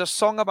hurt. There's a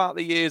song about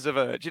the years of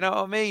hurt. Do you know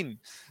what I mean?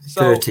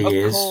 So, 30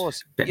 years. Of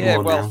course,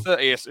 now.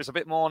 30 years. It's a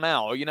bit more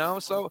now,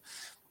 So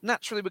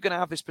naturally, we're going to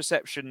have this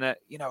perception that,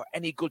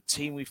 any good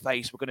team we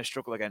face, we're going to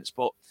struggle against.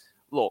 But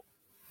look,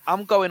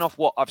 I'm going off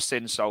what I've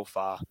seen so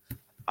far.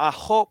 I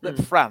hope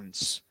that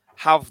France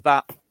have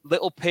that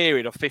little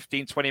period of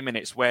 15, 20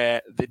 minutes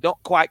where they're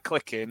not quite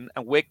clicking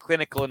and we're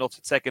clinical enough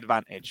to take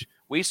advantage.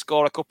 We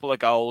score a couple of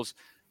goals,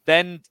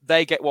 then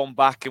they get one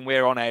back and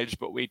we're on edge,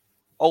 but we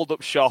hold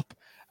up shop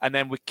and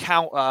then we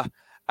counter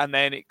and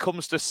then it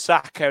comes to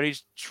Saka and he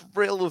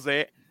drills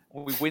it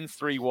and we win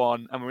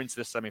 3-1 and we're into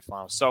the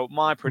semi-final. So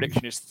my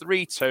prediction is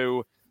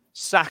 3-2,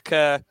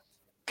 Saka,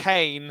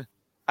 Kane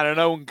and an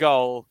own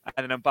goal,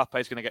 and then Mbappe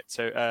is going to get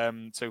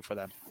two for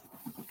them.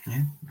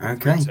 Yeah.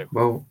 Okay. 3-2.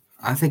 Well,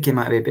 I think it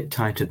might be a bit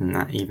tighter than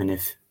that, even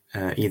if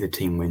either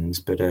team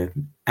wins. But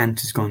Ant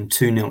has gone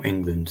 2-0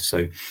 England,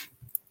 so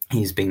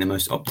he's been the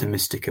most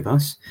optimistic of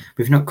us.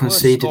 We've not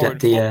conceded at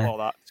the...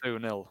 that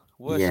 2-0.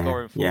 Worst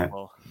scoring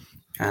football.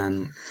 Yeah.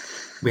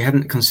 We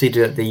haven't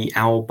conceded at the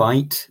Owl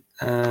Bite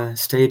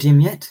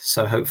Stadium yet,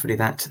 so hopefully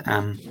that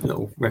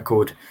little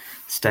record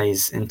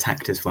stays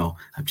intact as well.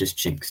 I've just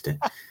jinxed it.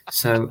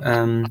 So,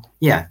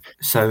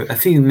 so a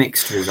few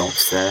mixed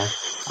results there.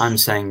 I'm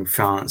saying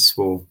France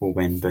will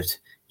win, but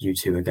you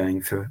two are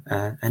going for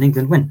an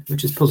England win,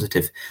 which is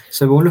positive.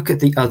 So we'll look at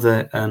the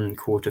other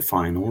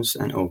quarterfinals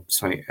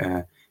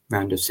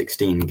round of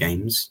 16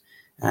 games,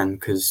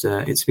 because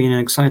it's been an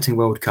exciting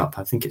World Cup.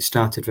 I think it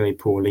started very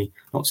poorly,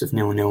 lots of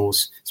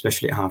 0-0s,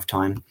 especially at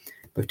half-time,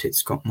 but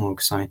it's got more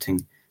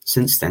exciting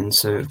since then.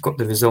 So I've got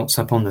the results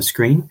up on the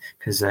screen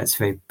because it's a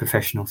very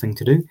professional thing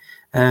to do.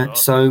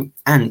 So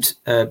Ant,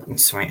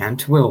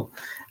 Will,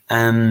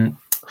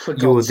 For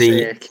you're God's the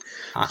sake.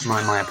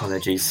 my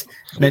apologies.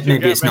 Maybe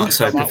it's not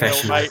so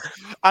professional.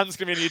 Ant's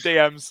giving you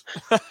DMs.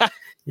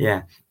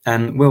 Yeah.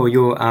 Will,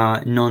 you're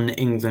our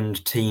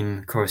non-England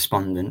team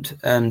correspondent.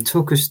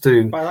 Talk us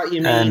through. By that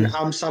you mean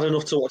I'm sad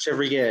enough to watch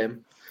every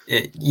game?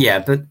 Yeah,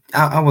 but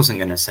I wasn't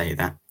going to say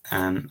that.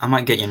 I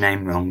might get your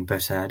name wrong,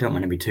 but I don't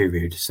want to be too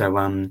rude.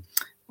 So,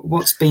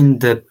 what's been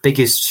the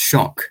biggest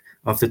shock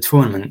of the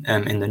tournament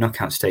in the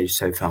knockout stage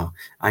so far?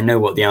 I know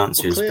what the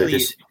answer is, but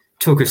just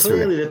talk us through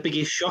it. Clearly, the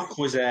biggest shock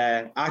was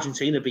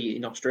Argentina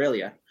beating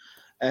Australia.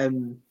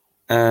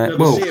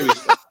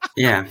 Seriously.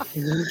 Yeah,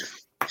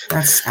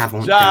 that's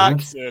avant-garde.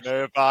 Jackson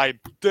Irvine.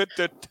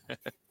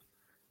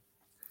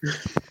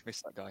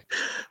 Miss that guy.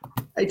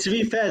 Hey, to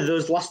be fair,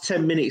 those last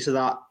 10 minutes of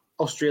that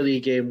Australia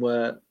game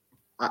were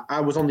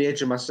I was on the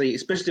edge of my seat,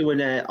 especially when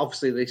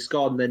obviously they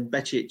scored and then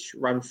Becic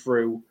ran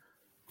through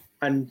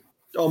and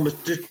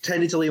almost just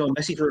tended to leave on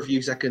Messi for a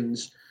few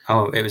seconds.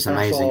 Oh, it was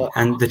amazing.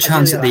 And the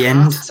chance at the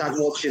end.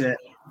 Watching it.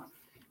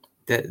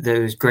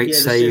 There was great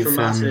save from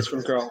Martinez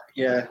from goal.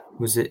 Yeah.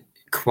 Was it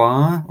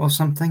Qua or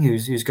something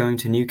who's going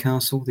to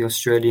Newcastle, the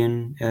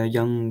Australian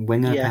young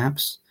winger,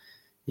 perhaps?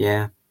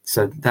 Yeah.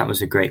 So that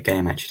was a great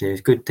game, actually.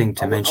 It's a good thing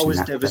to mention. I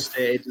was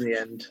devastated in the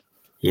end.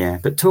 Yeah,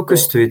 but talk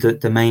us through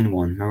the main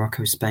one,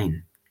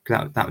 Morocco-Spain.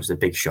 That was a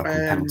big shock on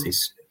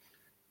penalties.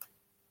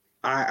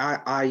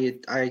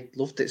 I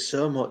loved it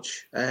so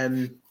much.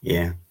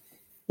 Yeah.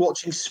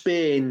 Watching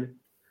Spain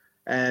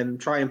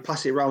try and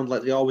pass it around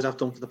like they always have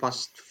done for the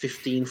past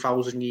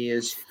 15,000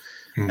 years.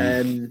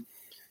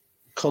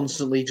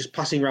 Constantly just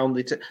passing around.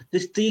 They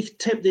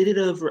did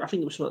over. I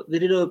think it was. They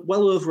did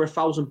well over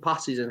 1,000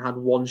 passes and had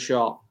one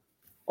shot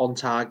on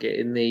target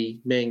in the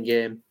main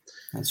game.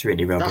 That's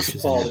really rubbish. That's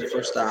appalling for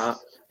a start.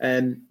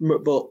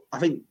 But I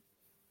think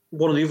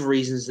one of the other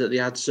reasons that they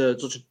had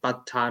such a bad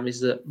time is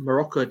that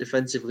Morocco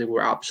defensively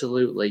were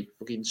absolutely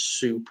fucking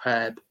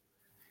superb.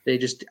 They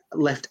just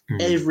left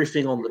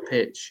everything on the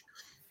pitch.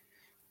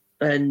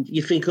 And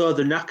you think, they're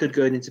knackered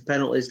going into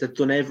penalties. They've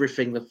done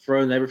everything. They've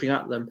thrown everything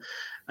at them.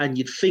 And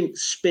you'd think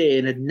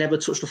Spain had never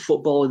touched a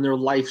football in their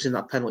lives in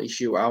that penalty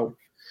shootout.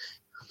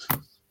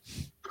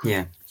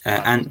 Yeah.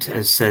 Ant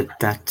has said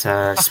that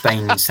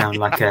Spain sound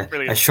like a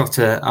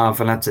Shota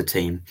Arveladze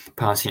team,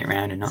 passing it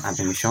around and not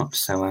having a shot.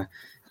 So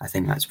I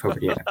think that's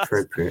probably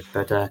appropriate.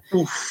 But that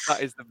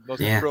is the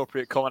most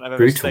appropriate comment I've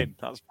ever seen.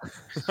 That's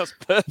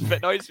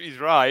perfect. No, he's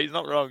right. He's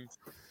not wrong.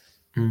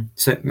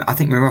 So I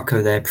think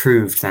Morocco there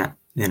proved that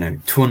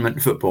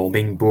tournament football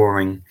being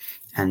boring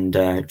and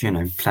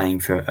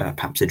playing for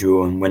perhaps a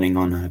draw and winning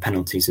on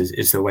penalties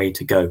is the way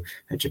to go.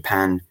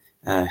 Japan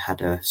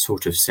had a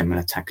sort of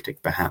similar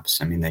tactic, perhaps.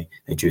 I mean, they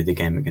drew the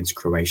game against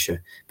Croatia,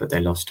 but they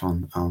lost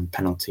on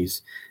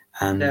penalties.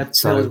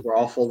 Penalties were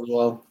awful as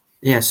well.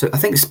 Yeah, so I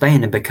think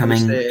Spain are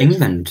becoming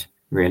England,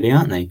 really,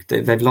 aren't they?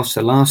 They've lost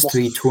the last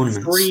three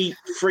tournaments.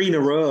 Three in a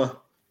row.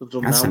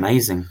 That's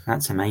amazing.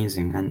 That's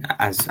amazing. And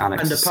as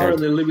Alex and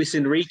apparently said, Luis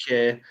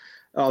Enrique,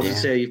 I was going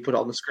to say you put it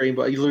on the screen,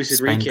 but Luis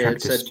Enrique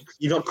said,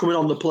 "You're not coming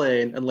on the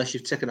plane unless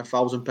you've taken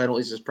 1,000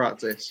 penalties as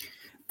practice."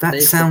 That they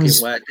sounds.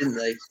 Worked, didn't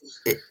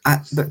they?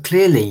 But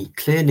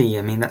clearly,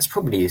 I mean, that's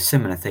probably a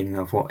similar thing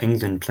of what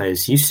England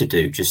players used to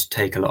do, just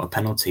take a lot of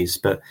penalties.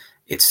 But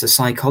it's the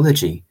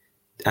psychology.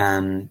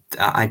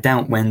 I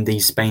doubt when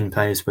these Spain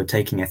players were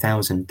taking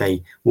 1,000,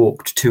 they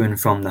walked to and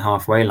from the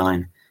halfway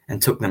line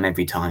and took them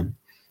every time.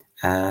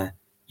 And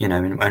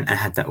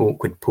had that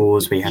awkward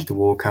pause where you had to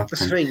walk up.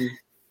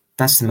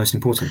 That's the most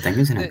important thing,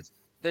 isn't it?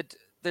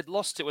 They'd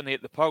lost it when they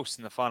hit the post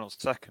in the final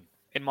second,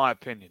 in my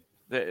opinion.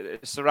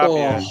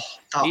 Sarabia,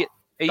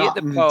 he hit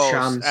the post,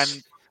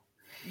 and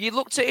you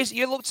looked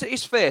at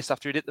his face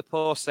after he hit the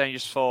post, and you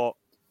just thought,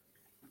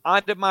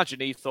 I'd imagine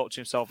he thought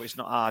to himself, "It's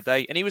not our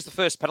day," and he was the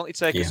first penalty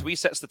taker, so he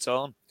sets the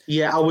tone.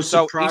 Yeah, I was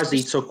surprised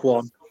he took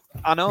one.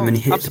 I know. And when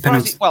he hit the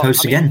penalty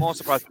post again, more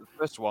surprised at the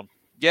first one.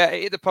 Yeah,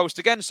 it hit the post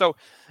again. So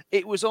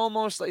it was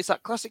almost like it's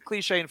that classic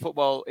cliche in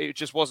football. It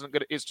just wasn't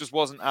good. It just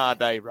wasn't our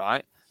day,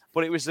 right?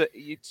 But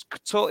it's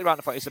totally right.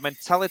 The fact it's a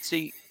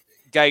mentality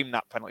game,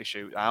 that penalty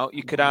shootout.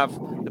 You could have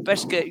the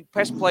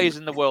best players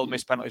in the world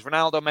miss penalties.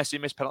 Ronaldo,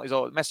 Messi miss penalties.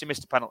 Or Messi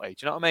missed a penalty. Do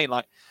you know what I mean?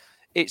 Like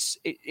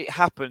it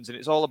happens, and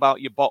it's all about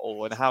your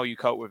bottle and how you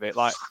cope with it.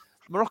 Like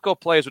Morocco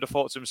players would have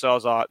thought to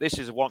themselves, "This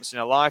is once in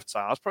a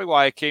lifetime." That's probably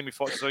why Hakimi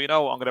thought, "So you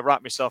know what? I'm going to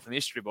wrap myself in the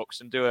history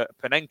books and do a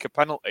Panenka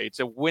penalty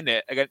to win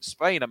it against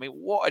Spain." I mean,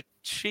 what a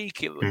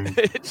cheeky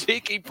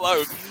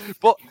bloke!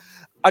 But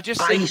I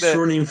just think ice that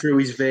running through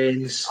his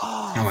veins.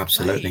 Oh,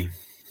 absolutely. Mate,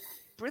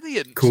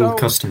 brilliant. Cool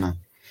customer.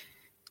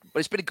 But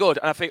it's been good.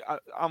 And I think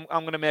I'm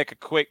going to make a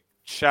quick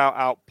shout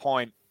out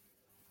point.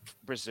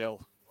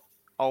 Brazil.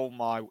 Oh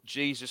my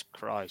Jesus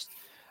Christ.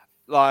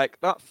 Like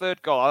that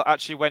third goal, I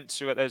actually went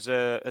to it. There's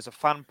a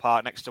fan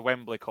park next to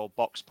Wembley called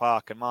Box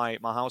Park, and my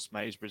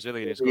housemate is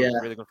Brazilian. He's a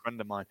really good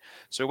friend of mine.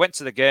 So we went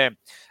to the game,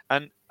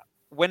 and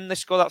when they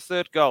scored that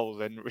third goal,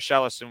 then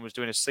Richarlison was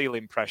doing a seal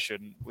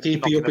impression,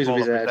 knocking the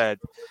ball up his head,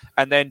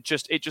 and then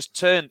it just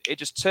turned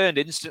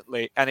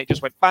instantly, and it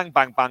just went bang,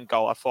 bang, bang,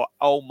 goal. I thought,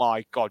 oh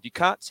my God, you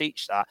can't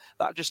teach that.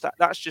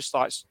 That's just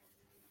like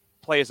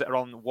players that are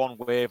on one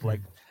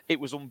wavelength. It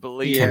was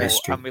unbelievable.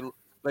 Chemistry. I mean,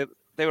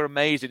 they were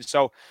amazing.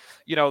 So,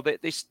 you know, they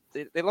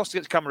lost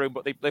against Cameroon,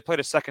 but they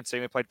played a second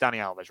team. They played Dani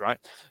Alves, right?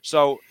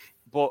 So,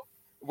 but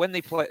when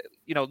they play,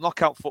 you know,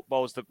 knockout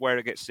football is where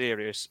it gets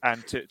serious.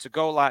 And to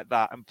go like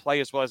that and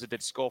play as well as they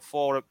did, score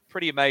 4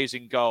 pretty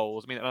amazing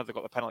goals. I mean, I know they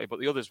got the penalty, but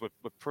the others were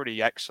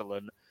pretty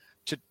excellent.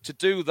 To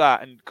do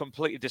that and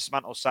completely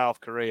dismantle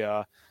South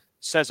Korea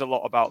says a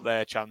lot about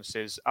their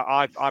chances.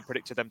 I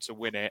predicted them to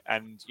win it,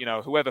 and you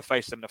know, whoever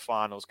faced them in the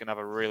finals can have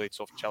a really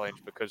tough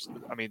challenge because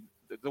I mean,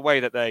 the way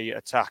that they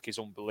attack is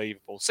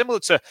unbelievable. Similar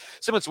to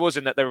us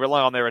in that they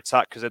rely on their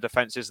attack because their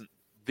defense isn't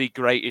the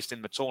greatest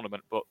in the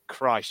tournament. But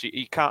Christ,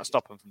 you can't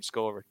stop them from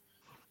scoring.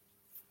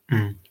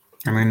 I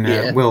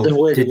mean, Will,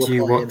 did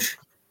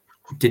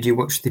you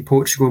watch the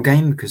Portugal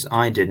game? Because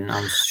I didn't.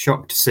 I was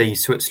shocked to see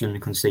Switzerland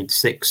concede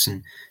 6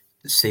 and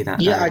see that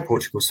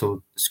Portugal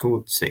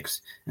scored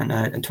 6,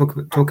 and talk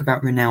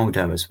about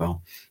Ronaldo as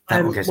well.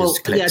 I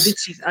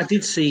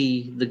did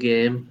see the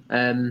game.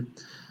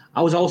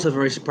 I was also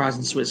very surprised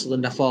in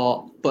Switzerland. I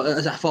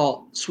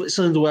thought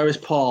Switzerland were as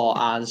poor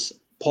as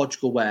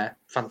Portugal were.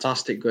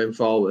 Fantastic going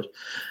forward.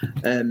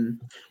 But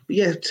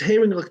yeah,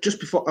 hearing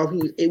just before, I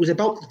think it was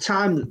about the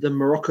time that the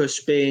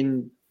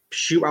Morocco-Spain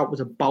shootout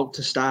was about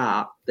to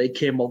start. They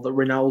came on that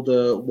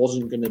Ronaldo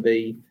wasn't going to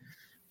be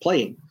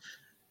playing.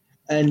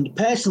 And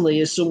personally,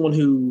 as someone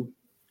who,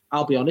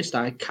 I'll be honest,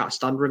 I can't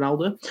stand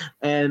Ronaldo,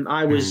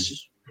 I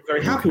was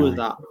very happy with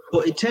that.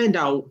 But it turned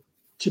out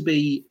to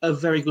be a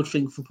very good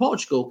thing for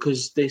Portugal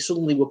because they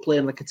suddenly were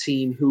playing like a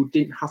team who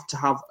didn't have to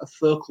have a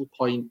focal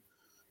point,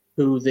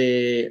 who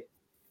they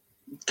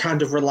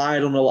kind of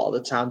relied on a lot of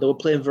the time. They were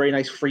playing very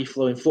nice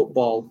free-flowing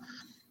football.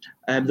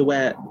 They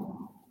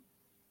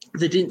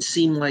didn't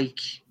seem like,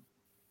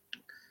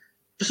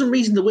 for some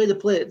reason, the way they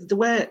played,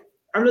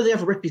 I know they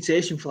have a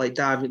reputation for like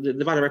diving.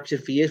 They've had a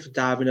reputation for years for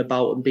diving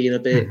about and being a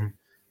bit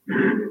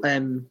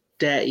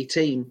dirty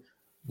team.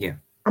 Yeah,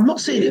 I'm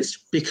not saying it's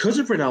because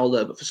of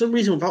Ronaldo, but for some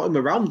reason, without him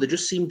around, they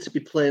just seem to be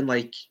playing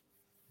like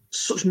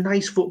such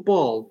nice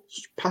football.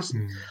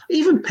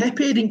 Even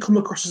Pepe didn't come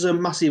across as a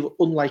massive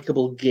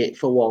unlikable git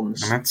for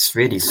once. And that's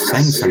really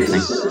saying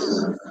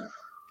something.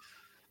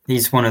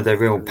 He's one of the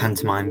real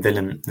pantomime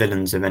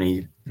villains of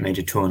any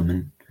major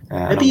tournament.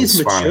 Maybe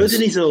he's matured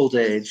in his old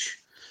age.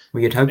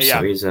 Well, you'd hope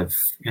so. He's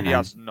he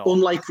has not.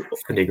 Unlike,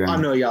 I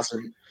know he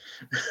hasn't.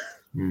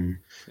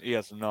 He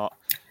has not.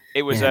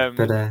 It was,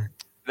 but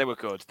they were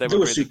good. They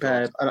were really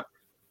superb. Good.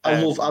 I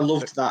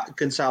loved that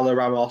Gonzalo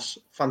Ramos,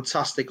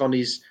 fantastic on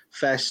his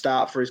first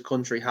start for his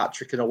country,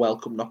 hat-trick in a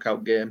welcome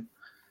knockout game.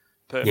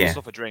 Perfect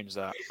stuff of dreams,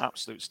 that.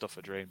 Absolute stuff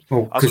of dreams.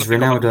 Well, because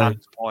Ronaldo...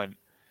 point,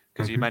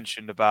 because you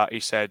mentioned about, he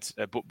said,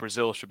 but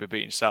Brazil should be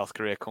beating South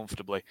Korea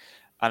comfortably.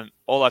 And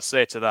all I'd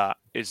say to that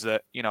is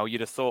that, you know,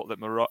 you'd have thought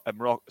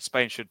that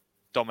Spain should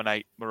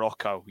dominate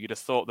Morocco. You'd have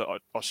thought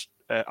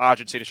that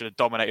Argentina should have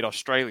dominated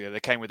Australia. They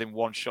came within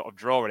one shot of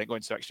drawing it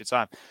going to extra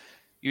time.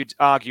 You'd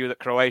argue that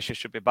Croatia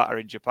should be better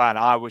in Japan.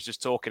 I was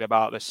just talking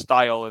about the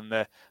style and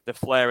the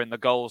flair in the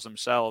goals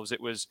themselves.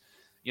 It was,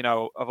 you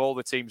know, of all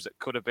the teams that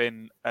could have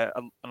been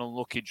an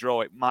unlucky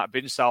draw, it might have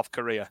been South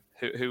Korea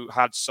who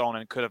had Son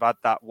and could have had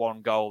that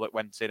one goal that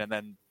went in and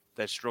then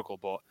they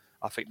struggled. But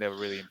I think they were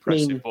really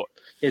impressive.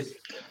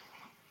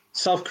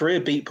 South Korea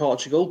beat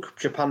Portugal.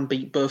 Japan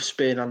beat both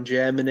Spain and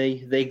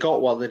Germany. They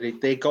got what they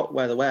did. They got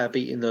where they were,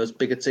 beating those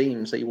bigger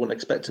teams that you wouldn't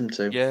expect them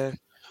to.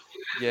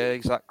 Yeah,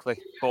 exactly.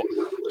 But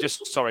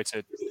just sorry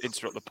to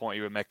interrupt the point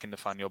you were making,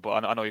 Nathaniel,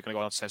 but I know you're going to go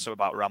on to say something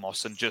about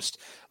Ramos. And just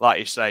like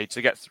you say,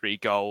 to get 3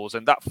 goals,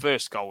 and that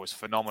first goal was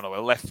phenomenal.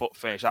 A left foot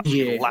finish,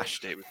 absolutely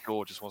lashed it. It was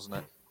gorgeous, wasn't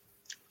it?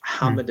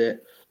 Hammered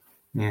it.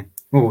 Yeah.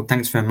 Well,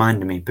 thanks for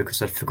reminding me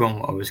because I'd forgotten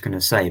what I was going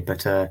to say.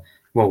 But,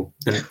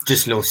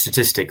 just a little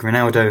statistic.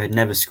 Ronaldo had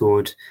never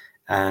scored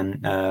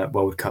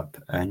World Cup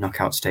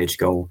knockout stage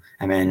goal.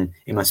 I mean,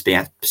 it must be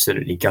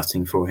absolutely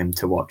gutting for him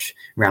to watch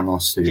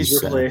Ramos.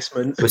 His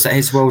replacement. Was that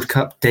his World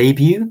Cup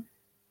debut?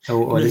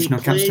 Or his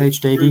knockout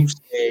stage debut?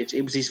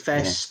 It was his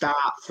first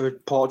start for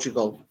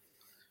Portugal.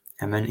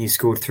 And then he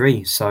scored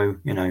 3. So,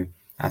 you know,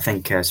 I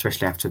think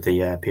especially after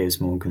the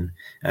Piers Morgan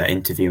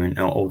interview and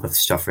all the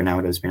stuff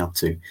Ronaldo's been up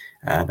to,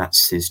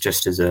 that's his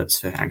just desserts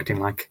for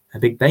acting like a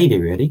big baby,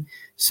 really.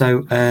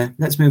 So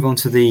let's move on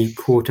to the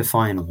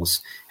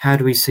quarterfinals. How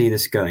do we see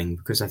this going?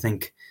 Because I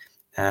think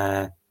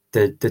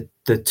the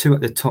the two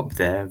at the top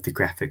there of the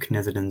graphic,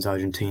 Netherlands,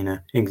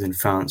 Argentina, England,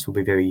 France, will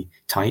be very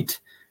tight.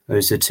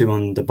 Whereas the two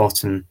on the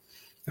bottom,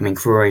 I mean,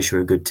 Croatia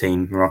are a good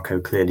team. Morocco,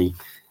 clearly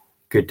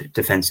good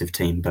defensive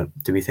team. But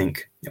do we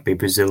think it'll be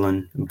Brazil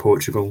and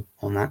Portugal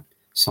on that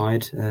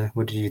side?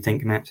 What do you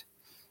think, Matt?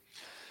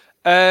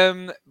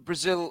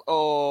 Brazil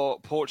or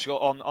Portugal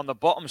on the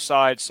bottom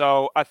side.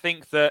 So I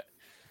think that,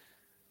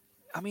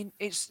 I mean,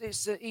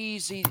 it's an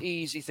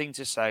easy thing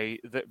to say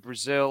that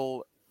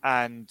Brazil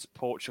and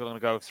Portugal are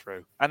going to go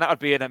through, and that would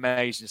be an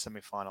amazing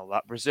semi-final.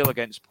 That Brazil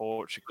against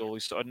Portugal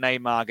is sort of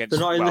Neymar against. They're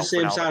not in the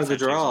same side of the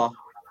draw.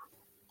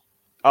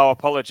 Oh,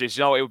 apologies.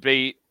 You know, it would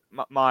be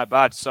my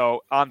bad.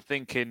 So I'm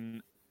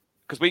thinking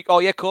because we. Oh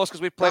yeah, of course,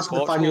 because we played. That's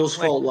Nathaniel's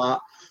fault. That.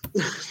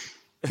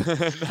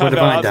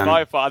 no, that's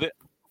my fault.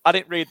 I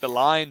didn't read the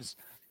lines.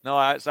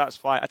 No, that's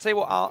fine. I tell you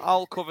what,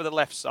 I'll cover the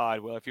left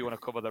side. Well, if you want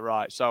to cover the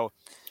right, so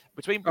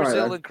between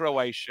Brazil and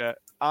Croatia,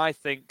 I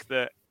think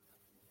that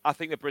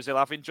Brazil,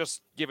 having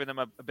just given them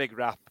a big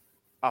rap,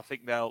 I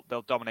think they'll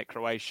dominate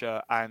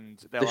Croatia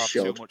and they'll have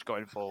too much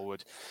going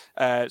forward.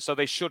 So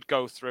they should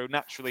go through.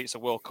 Naturally, it's a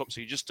World Cup, so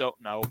you just don't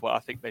know, but I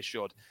think they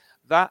should.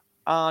 That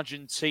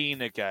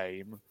Argentina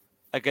game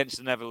against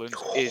the Netherlands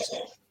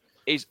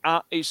is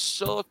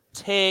so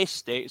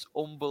tasty. It's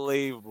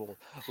unbelievable.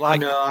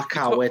 Like, I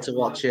can't wait to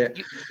watch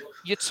it.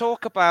 You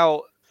talk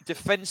about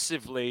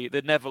defensively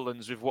the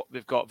Netherlands with what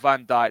they've got: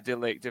 Van Dijk, De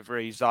Ligt, De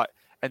Vries,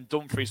 and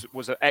Dumfries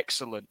was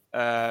excellent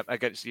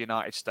against the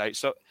United States.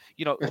 So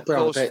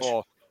those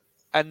four,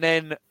 and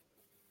then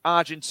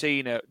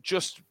Argentina,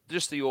 just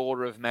the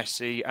aura of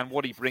Messi and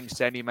what he brings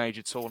to any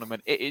major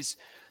tournament. It's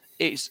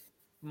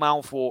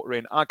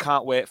mouth-watering. I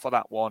can't wait for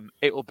that one.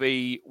 It'll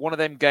be one of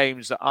them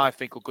games that I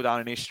think will go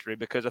down in history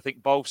because I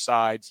think both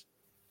sides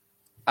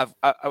are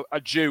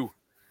due.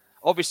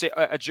 Obviously,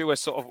 are due a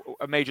sort of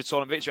a major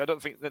tournament victory. I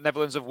don't think the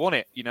Netherlands have won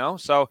it,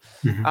 So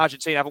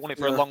Argentina haven't won it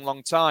for a long,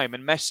 long time.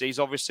 And Messi's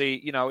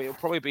obviously, it'll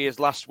probably be his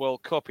last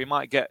World Cup. He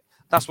might get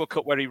last World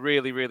Cup where he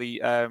really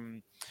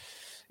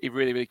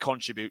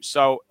contributes.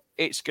 So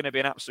it's going to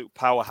be an absolute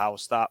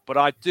powerhouse, that. But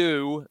I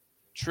do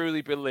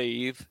truly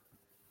believe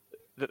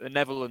that the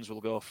Netherlands will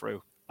go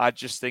through. I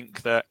just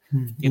think that,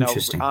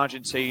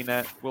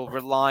 Argentina will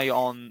rely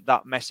on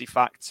that Messi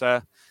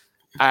factor.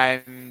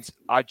 And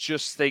I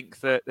just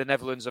think that the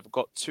Netherlands have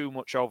got too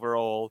much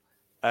overall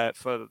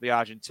for the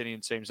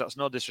Argentinian teams. That's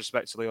no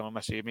disrespect to Lionel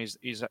Messi. I mean,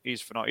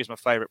 he's phenomenal. He's my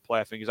favourite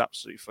player. I think he's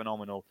absolutely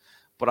phenomenal.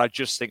 But I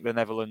just think the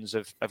Netherlands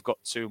have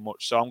got too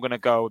much. So I'm going to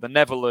go the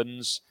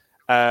Netherlands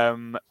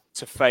to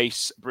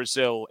face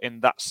Brazil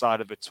in that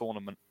side of the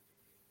tournament.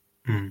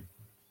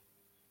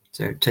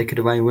 So take it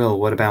away, Will.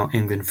 What about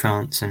England,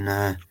 France,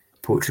 and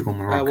Portugal,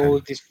 Morocco?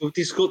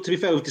 To be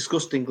fair, we've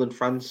discussed England,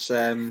 France.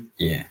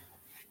 Yeah.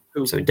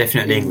 So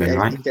definitely England,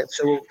 right?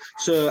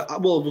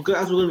 We'll go,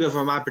 as we're going to go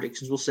for my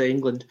predictions, we'll say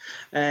England.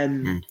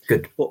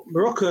 Good. But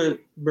Morocco,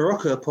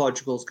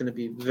 Portugal is going to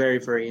be very,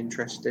 very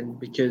interesting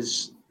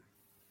because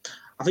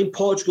I think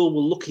Portugal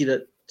were lucky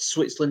that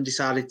Switzerland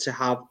decided to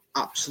have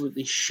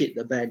absolutely shit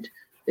the bed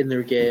in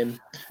their game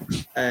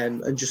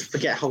and just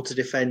forget how to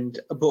defend.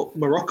 But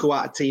Morocco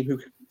are a team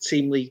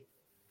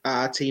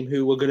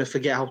who were going to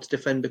forget how to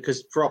defend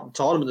because throughout the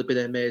tournament they've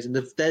been amazing.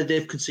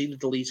 They've conceded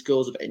the least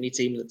goals of any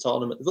team in the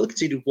tournament. They've only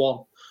conceded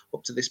one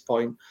up to this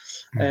point.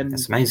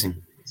 That's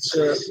amazing.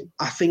 So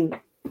I think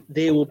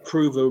they will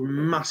prove a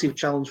massive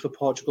challenge for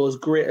Portugal, as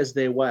great as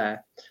they were.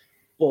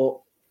 But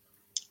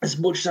as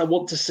much as I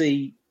want to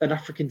see an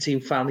African team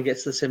finally get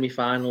to the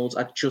semi-finals,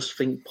 I just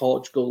think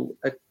Portugal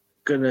are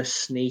going to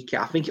sneak it.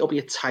 I think it'll be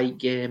a tight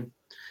game.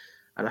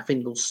 And I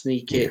think they'll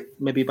sneak it,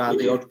 maybe by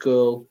the odd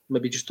goal,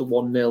 maybe just a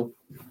 1-0.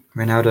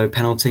 Ronaldo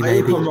penalty,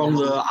 maybe. If I'm wrong,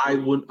 though, I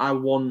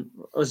want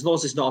as long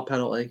as it's not a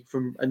penalty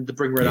and they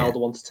bring Ronaldo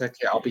on to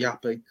take it, I'll be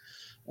happy.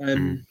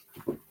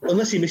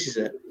 Unless he misses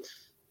it.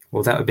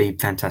 Well, that would be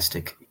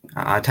fantastic.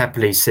 I'd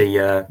happily see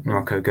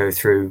Morocco go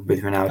through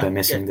with Ronaldo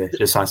missing the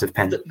decisive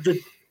pen.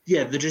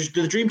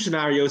 The dream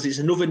scenario is it's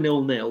another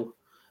 0-0.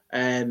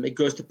 It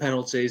goes to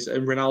penalties,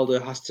 and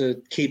Ronaldo has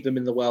to keep them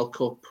in the World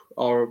Cup,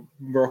 or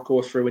Morocco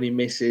are through when he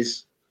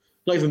misses.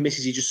 Not even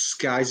misses, he just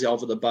skies it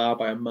over the bar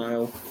by a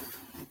mile.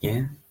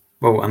 Yeah.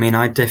 Well, I mean,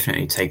 I'd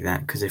definitely take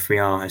that, because if we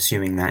are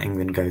assuming that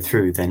England go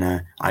through,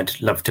 then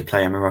I'd love to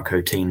play a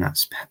Morocco team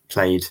that's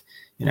played,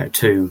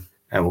 2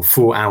 or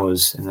 4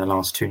 hours in the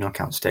last 2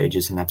 knockout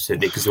stages and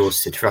absolutely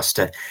exhausted for us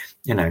to,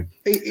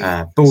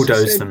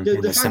 bulldoze them in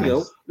the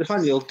semi.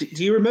 Nathaniel,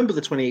 do you remember the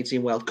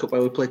 2018 World Cup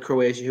where we played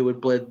Croatia, who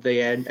had played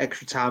the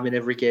extra time in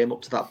every game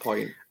up to that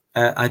point?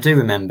 I do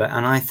remember,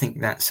 and I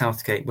think that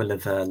Southgate will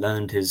have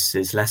learned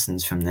his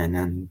lessons from then,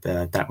 and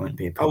that won't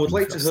be a problem. I would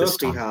like to hope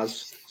he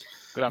has.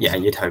 Yeah,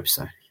 you'd hope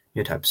so.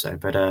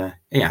 But I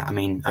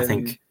mean, I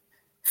think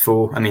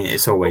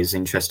it's always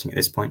interesting at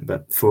this point,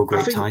 but 4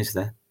 great ties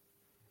there.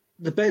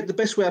 The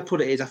best way I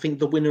put it is, I think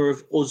the winner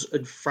of us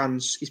and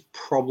France is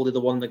probably the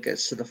one that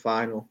gets to the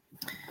final.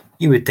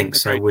 You would think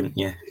so, wouldn't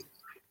you?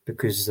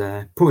 Because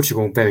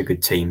Portugal, very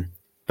good team,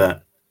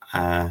 but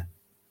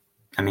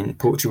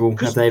Portugal,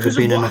 have they ever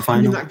been in a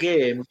final? In that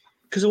game,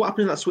 because of what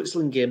happened in that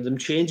Switzerland game, them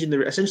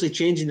essentially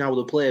changing how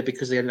they play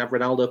because they didn't have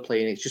Ronaldo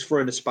playing. It's just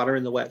throwing a spanner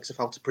in the works of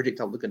how to predict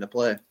how they're going to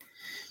play.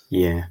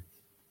 Yeah,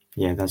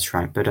 that's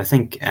right. But I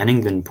think an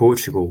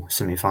England-Portugal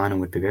semi-final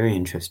would be very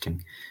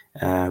interesting.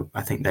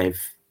 I think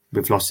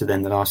we've lost to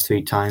them the last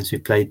 3 times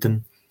we've played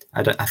them.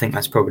 I think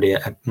that's probably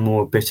a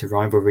more bitter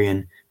rivalry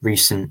in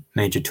recent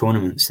major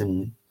tournaments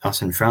than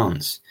us and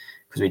France,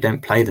 because we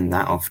don't play them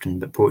that often.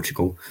 But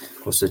Portugal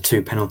was the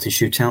 2 penalty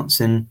shootouts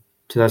in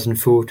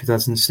 2004,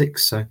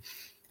 2006. So,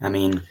 I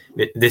mean,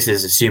 this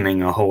is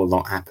assuming a whole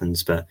lot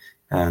happens. But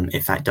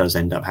if that does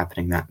end up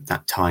happening,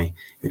 that tie,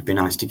 it would be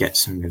nice to get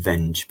some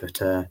revenge. But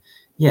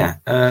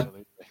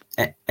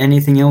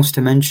anything else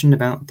to mention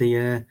about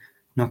the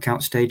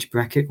knockout stage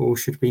bracket, or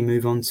should we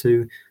move on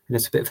to a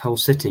little bit of Hull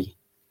City?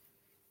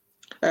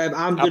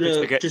 I'm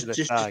gonna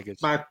just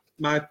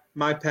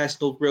my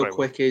personal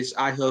quick is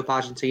I hope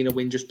Argentina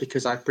win just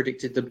because I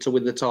predicted them to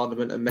win the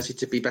tournament and Messi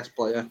to be best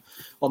player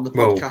on the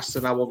podcast,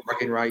 and I want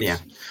bragging rights. Yeah.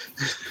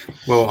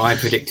 Well, I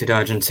predicted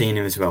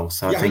Argentina as well,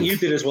 so I think you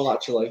did as well,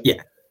 actually.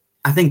 Yeah,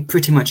 I think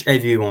pretty much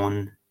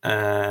everyone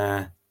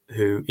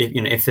who,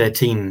 if their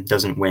team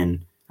doesn't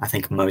win, I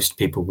think most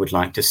people would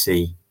like to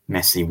see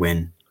Messi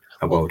win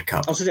a World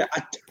Cup. Also,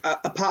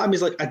 a part of me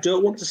is like, I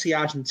don't want to see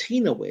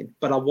Argentina win,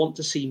 but I want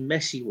to see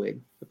Messi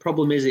win. The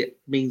problem is it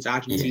means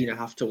Argentina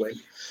have to win.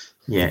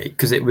 Yeah,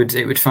 because it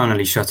would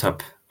finally shut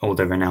up all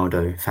the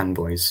Ronaldo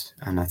fanboys,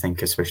 and I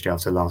think especially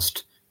after the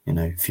last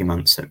few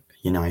months at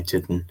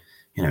United, and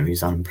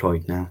he's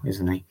unemployed now,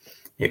 isn't he?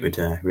 It would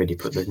really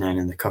put the nail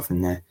in the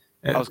coffin there.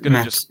 I was going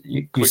to just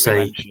you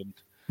say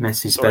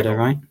Messi's better,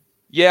 right?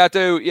 Yeah, I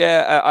do.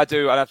 Yeah, I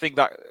do, and I think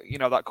that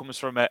that comes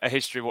from a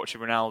history of watching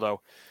Ronaldo.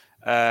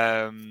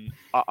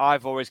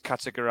 I've always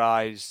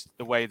categorized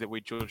the way that we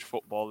judge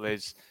football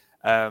is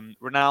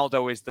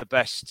Ronaldo is the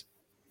best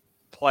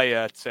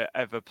player to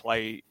ever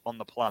play on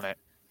the planet,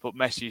 but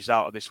Messi's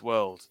out of this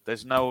world.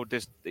 He's not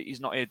in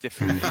a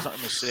different. He's not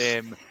in the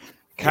same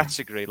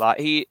category. Like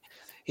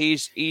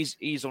he's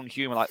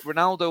unhuman. Like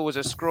Ronaldo was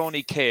a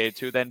scrawny kid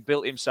who then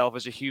built himself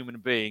as a human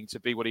being to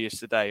be what he is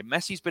today.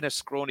 Messi's been a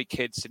scrawny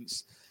kid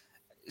since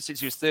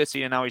he was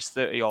 13, and now he's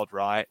 30 odd,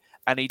 right?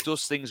 And he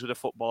does things with a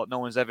football that no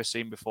one's ever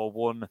seen before.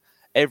 Won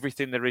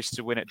everything there is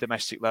to win at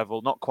domestic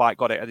level. Not quite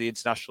got it at the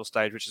international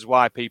stage, which is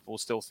why people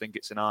still think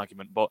it's an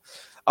argument. But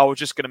I was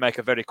just going to make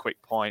a very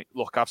quick point.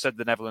 Look, I've said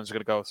the Netherlands are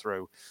going to go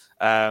through.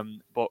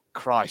 But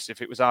Christ,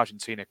 if it was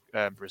Argentina,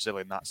 Brazil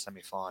in that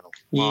semi-final.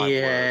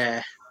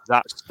 Yeah.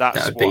 That's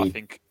what I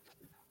think.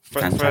 For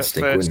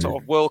sort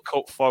of World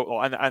Cup photo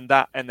and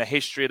the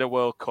history of the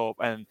World Cup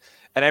and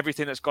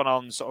everything that's gone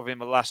on sort of in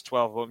the last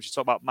 12 months. You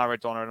talk about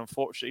Maradona, and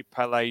unfortunately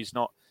Pele's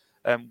not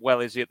well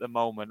is he at the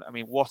moment. I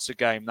mean, what a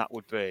game that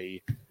would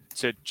be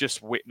to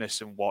just witness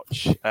and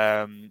watch.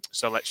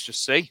 So let's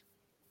just see.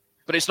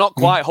 But it's not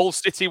quite Hull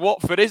City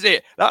Watford, is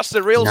it? That's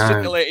the real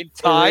scintillating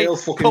tie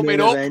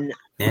coming up.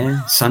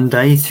 Yeah,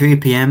 Sunday, 3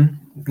 p.m.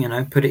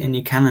 Put it in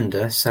your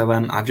calendar. So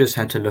I've just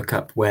had to look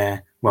up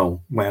where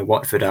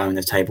Watford are in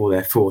the table.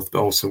 They're 4th, but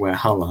also where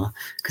Hull are,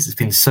 because it's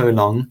been so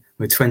long.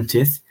 We're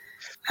 20th.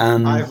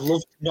 I've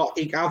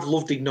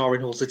loved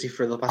ignoring Hull City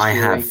for the past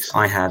few weeks.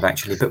 I have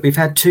actually, but we've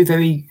had 2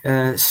 very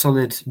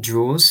solid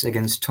draws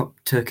against top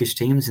Turkish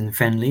teams in the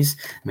friendlies.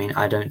 I mean,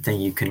 I don't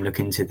think you can look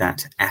into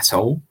that at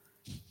all,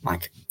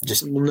 at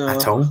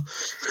all.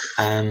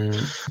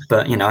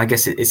 But I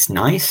guess it's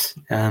nice.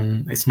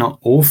 It's not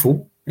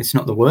awful. It's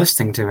not the worst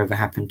thing to ever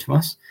happen to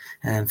us.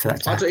 For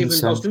that to happen.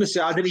 I was going to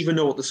say I didn't even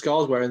know what the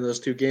scores were in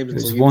those 2 games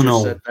until you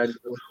 1-1.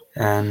 Just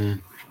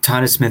said.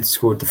 Tyler Smith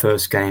scored the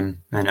first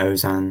game, and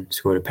Ozan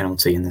scored a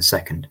penalty in the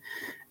second.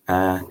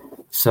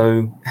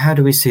 So how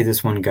do we see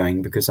this one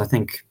going? Because I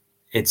think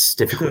it's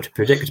difficult to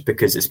predict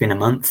because it's been a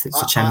month.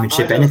 It's a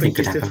championship. Anything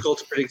could happen. It's difficult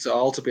to predict at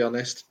all, to be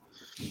honest.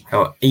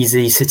 Oh,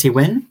 easy City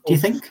win, do you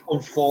think?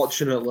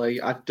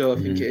 Unfortunately, I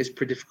don't think it is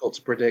pretty difficult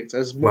to predict.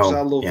 As much as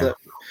I love that.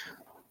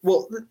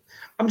 Well,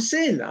 I'm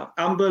saying that.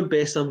 I'm going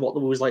based on what it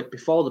was like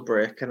before the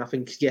break, and I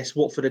think, yes,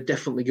 Watford are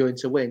definitely going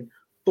to win.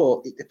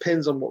 But it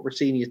depends on what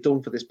Rossini has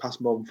done for this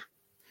past month.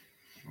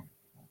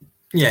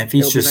 Yeah, if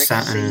he's just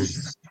sat and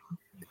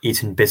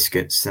eating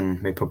biscuits, then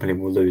we probably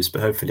will lose.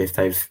 But hopefully if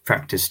they've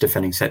practiced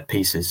defending set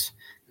pieces,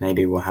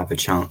 maybe we'll have a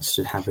chance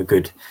to have a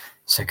good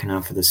second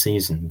half of the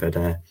season. But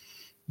I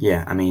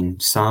mean,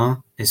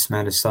 Ismaila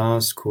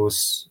Sarr's, of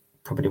course,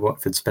 probably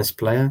Watford's best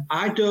player.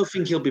 I don't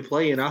think he'll be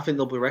playing. I think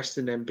they'll be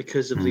resting him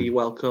because of the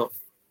World Cup.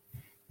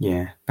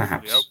 Yeah,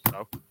 perhaps.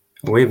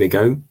 Well, here we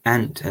go.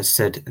 Ant has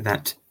said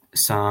that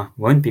Sarr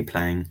won't be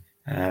playing,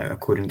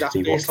 according to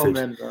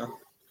the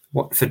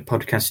Watford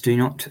podcast. Do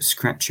not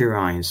scratch your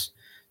eyes.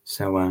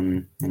 So,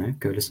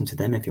 go listen to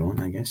them if you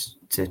want, I guess,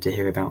 to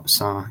hear about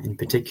Sarr in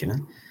particular.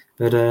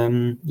 But,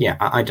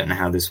 I don't know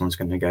how this one's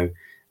going to go.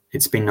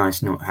 It's been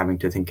nice not having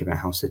to think about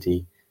how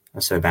City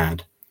are so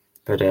bad.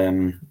 But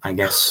I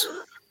guess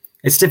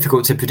it's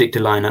difficult to predict a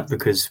lineup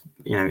because,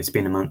 it's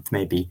been a month.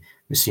 Maybe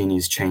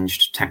Rossini's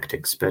changed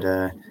tactics.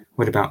 But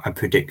what about a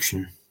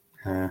prediction?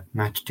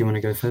 Matt, do you want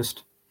to go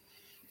first?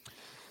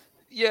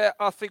 Yeah,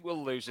 I think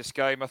we'll lose this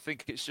game. I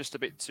think it's just a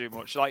bit too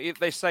much. Like if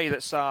they say that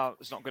Sarr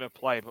is not going to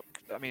play, but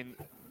I mean,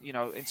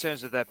 in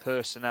terms of their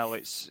personnel,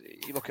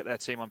 you look at their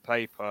team on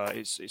paper,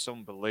 it's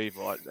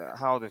unbelievable. Like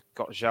how they've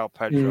got João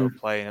Pedro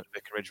playing at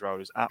Vicarage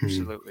Road is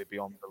absolutely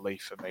beyond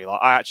belief for me.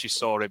 Like I actually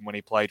saw him when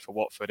he played for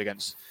Watford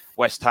against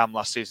West Ham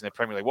last season in the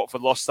Premier League.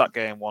 Watford lost that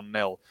game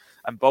 1-0,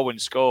 and Bowen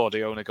scored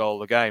the only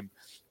goal of the game,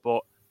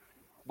 but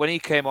when he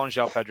came on,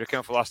 João Pedro came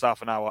on for the last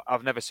half an hour.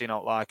 I've never seen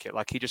out like it.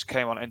 Like he just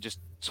came on and just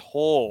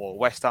tore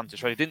West Ham to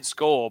shreds. He didn't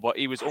score, but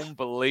he was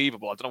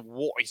unbelievable. I don't know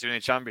what he's doing in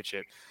the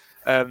Championship.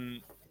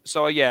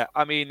 So yeah,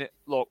 I mean,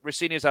 look,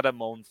 Rossini's had a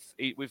month.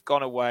 We've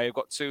gone away. We've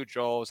got 2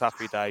 draws.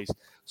 Happy days.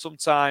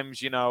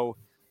 Sometimes,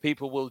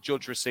 people will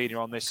judge Rossini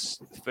on this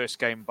first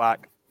game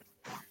back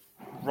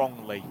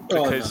wrongly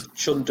because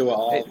shouldn't do it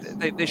all.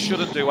 They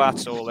shouldn't do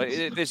at all.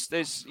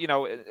 There's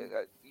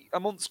a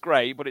month's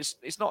great, but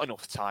it's not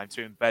enough time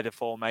to embed a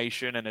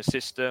formation and a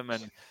system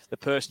and the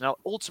personnel.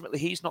 Ultimately,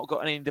 he's not got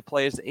any of the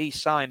players that he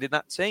signed in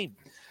that team.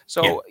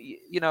 So,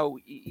 you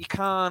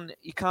can't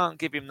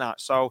give him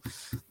that. So,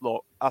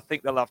 look, I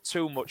think they'll have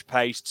too much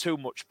pace, too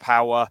much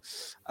power,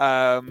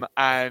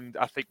 and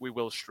I think we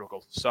will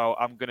struggle. So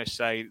I'm going to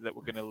say that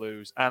we're going to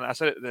lose. And I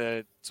said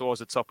it towards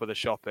the top of the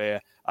shop here,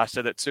 I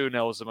said that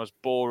 2-0 is the most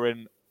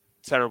boring,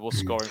 terrible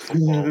scoring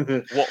football.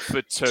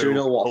 Watford 2,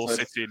 Hull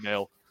City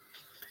 0.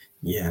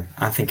 Yeah,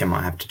 I think I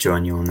might have to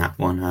join you on that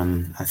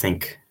one. I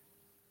think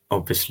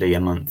obviously a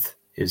month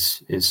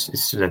is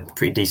still a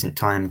pretty decent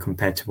time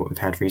compared to what we've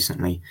had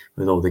recently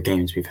with all the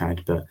games we've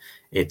had, but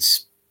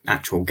it's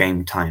actual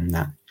game time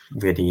that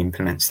really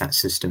implements that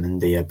system and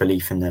the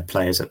belief in the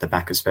players at the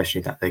back, especially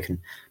that they can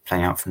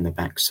play out from the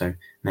back. So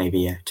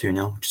maybe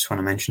 2-0, just want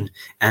to mention.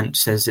 Ant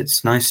says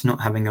it's nice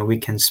not having a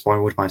weekend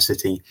spoiled by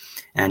City,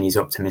 and he's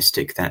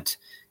optimistic that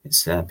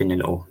it's been a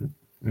little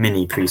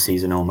mini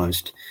pre-season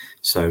almost,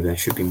 so there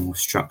should be more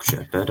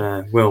structure. But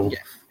do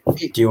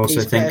you also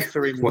think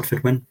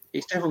Watford win?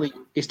 It's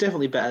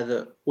definitely better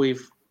that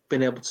we've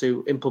been able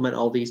to implement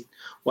all these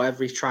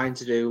whatever he's trying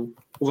to do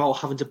without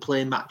having to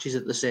play matches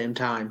at the same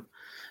time,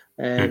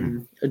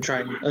 and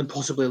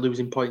possibly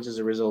losing points as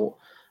a result.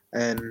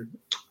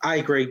 I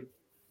agree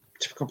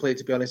completely.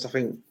 To be honest, I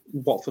think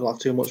Watford will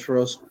have too much for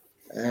us,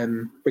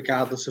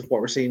 regardless of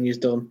what Rossini's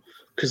done,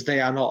 because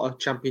they are not a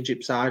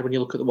Championship side. When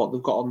you look at what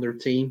they've got on their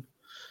team.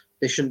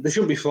 They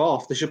shouldn't be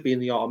fourth. They should be in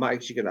the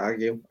automatics, you could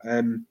argue.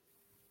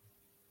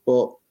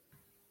 But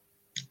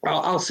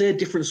I'll say a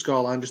different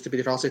scoreline just to be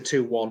different. I'll say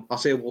 2-1. I'll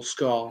say we'll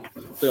score.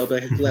 It'll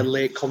be a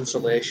late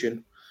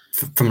consolation.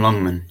 From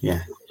Longman,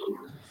 yeah.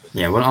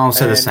 Yeah, well, I'll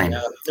say the same.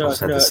 No,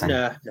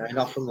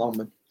 not from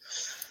Longman.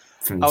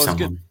 From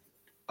someone.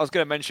 I was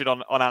going to mention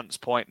on Ant's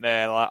point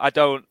there. Like,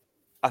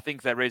 I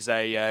think there is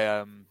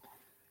a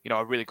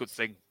really good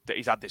thing that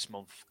he's had this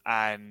month,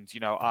 and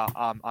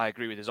I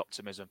agree with his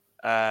optimism.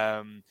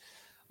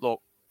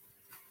 Look,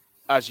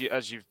 as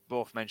you've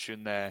both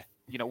mentioned there,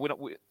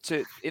 with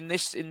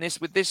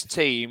this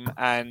team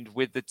and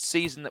with the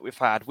season that we've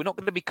had, we're not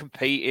going to be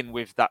competing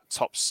with that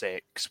top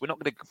 6. We're not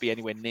going to be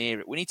anywhere near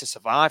it. We need to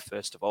survive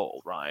first of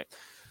all, right?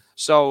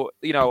 So,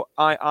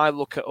 I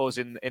look at us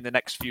in the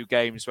next few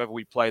games, whether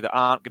we play, that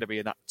aren't going to be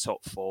in that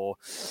top 4.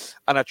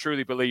 And I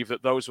truly believe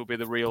that those will be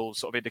the real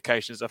sort of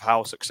indications of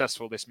how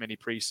successful this mini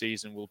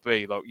pre-season will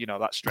be. Like,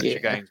 that stretch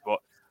of games. But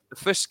the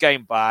first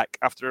game back,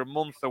 after a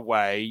month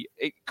away,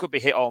 it could be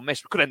hit or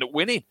miss. We could end up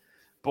winning,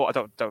 but I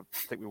don't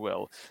think we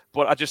will.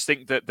 But I just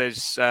think that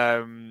there's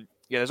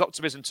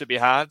optimism to be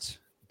had,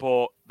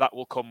 but that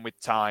will come with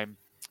time,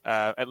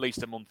 at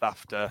least a month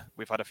after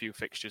we've had a few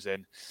fixtures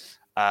in.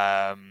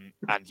 And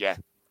yeah,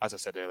 as I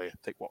said earlier, I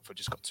think Watford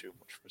just got too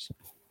much for us.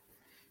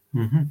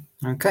 Mm-hmm.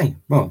 Okay,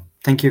 well,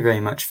 thank you very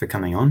much for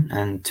coming on,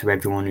 and to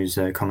everyone who's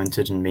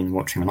commented and been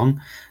watching along.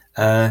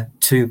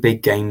 2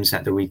 big games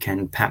at the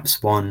weekend,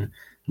 perhaps one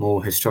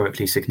more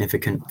historically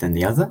significant than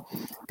the other,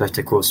 but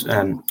of course,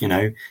 I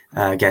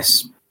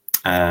guess.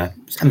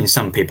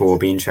 Some people will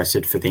be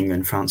interested for the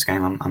England-France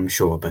game, I'm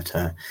sure, but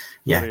I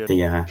knew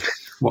that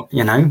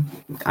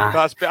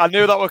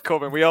was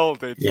coming. We all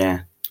did.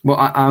 Yeah. Well,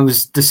 I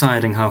was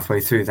deciding halfway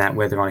through that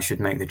whether I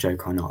should make the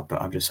joke or not,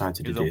 but I've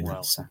decided to do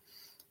that. So,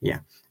 yeah.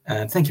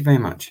 Thank you very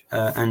much.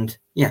 And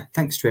yeah,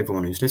 thanks to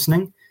everyone who's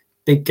listening.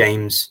 Big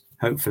games,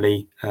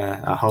 hopefully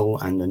a Hull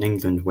and an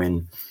England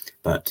win.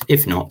 But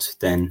if not,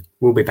 then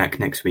we'll be back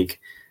next week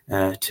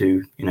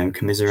to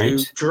commiserate.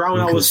 To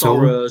drown our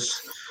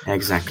sorrows.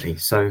 Exactly.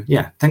 So,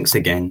 yeah, thanks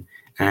again.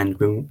 And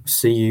we'll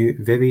see you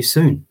very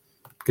soon.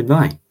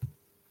 Goodbye.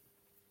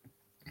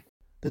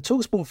 The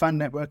TalkSport Fan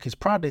Network is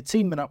proudly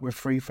teaming up with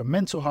Free for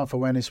Mental Health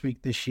Awareness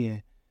Week this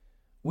year.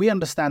 We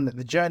understand that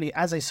the journey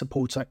as a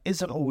supporter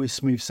isn't always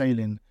smooth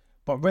sailing,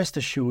 but rest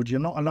assured you're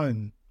not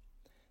alone.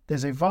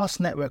 There's a vast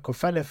network of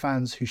fellow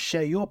fans who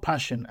share your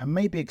passion and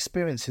may be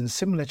experiencing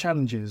similar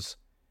challenges.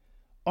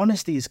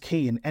 Honesty is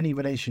key in any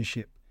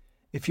relationship.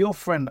 If your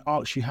friend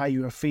asks you how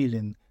you are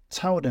feeling,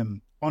 tell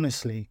them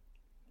honestly.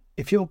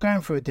 If you're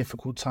going through a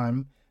difficult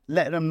time,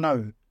 let them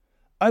know.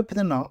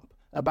 Opening up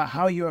about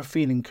how you are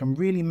feeling can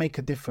really make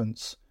a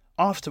difference.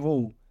 After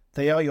all,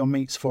 They are your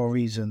mates for a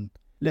reason.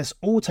 Let's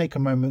all take a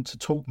moment to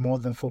talk more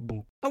than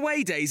football.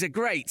 Away days are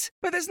great,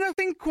 but there's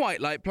nothing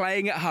quite like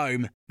playing at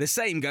home. The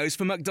same goes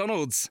for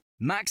McDonald's.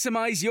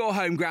 Maximise your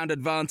home ground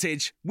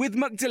advantage with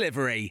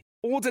McDelivery.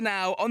 Order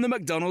now on the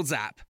McDonald's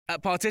app.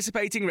 At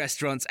participating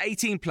restaurants,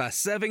 18 plus,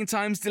 serving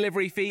times,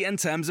 delivery fee and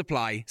terms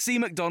apply. See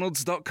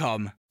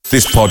mcdonalds.com.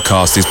 This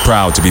podcast is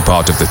proud to be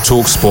part of the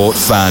TalkSport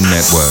Fan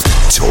Network.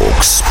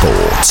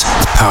 TalkSport.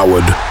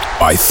 Powered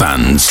by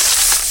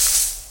fans.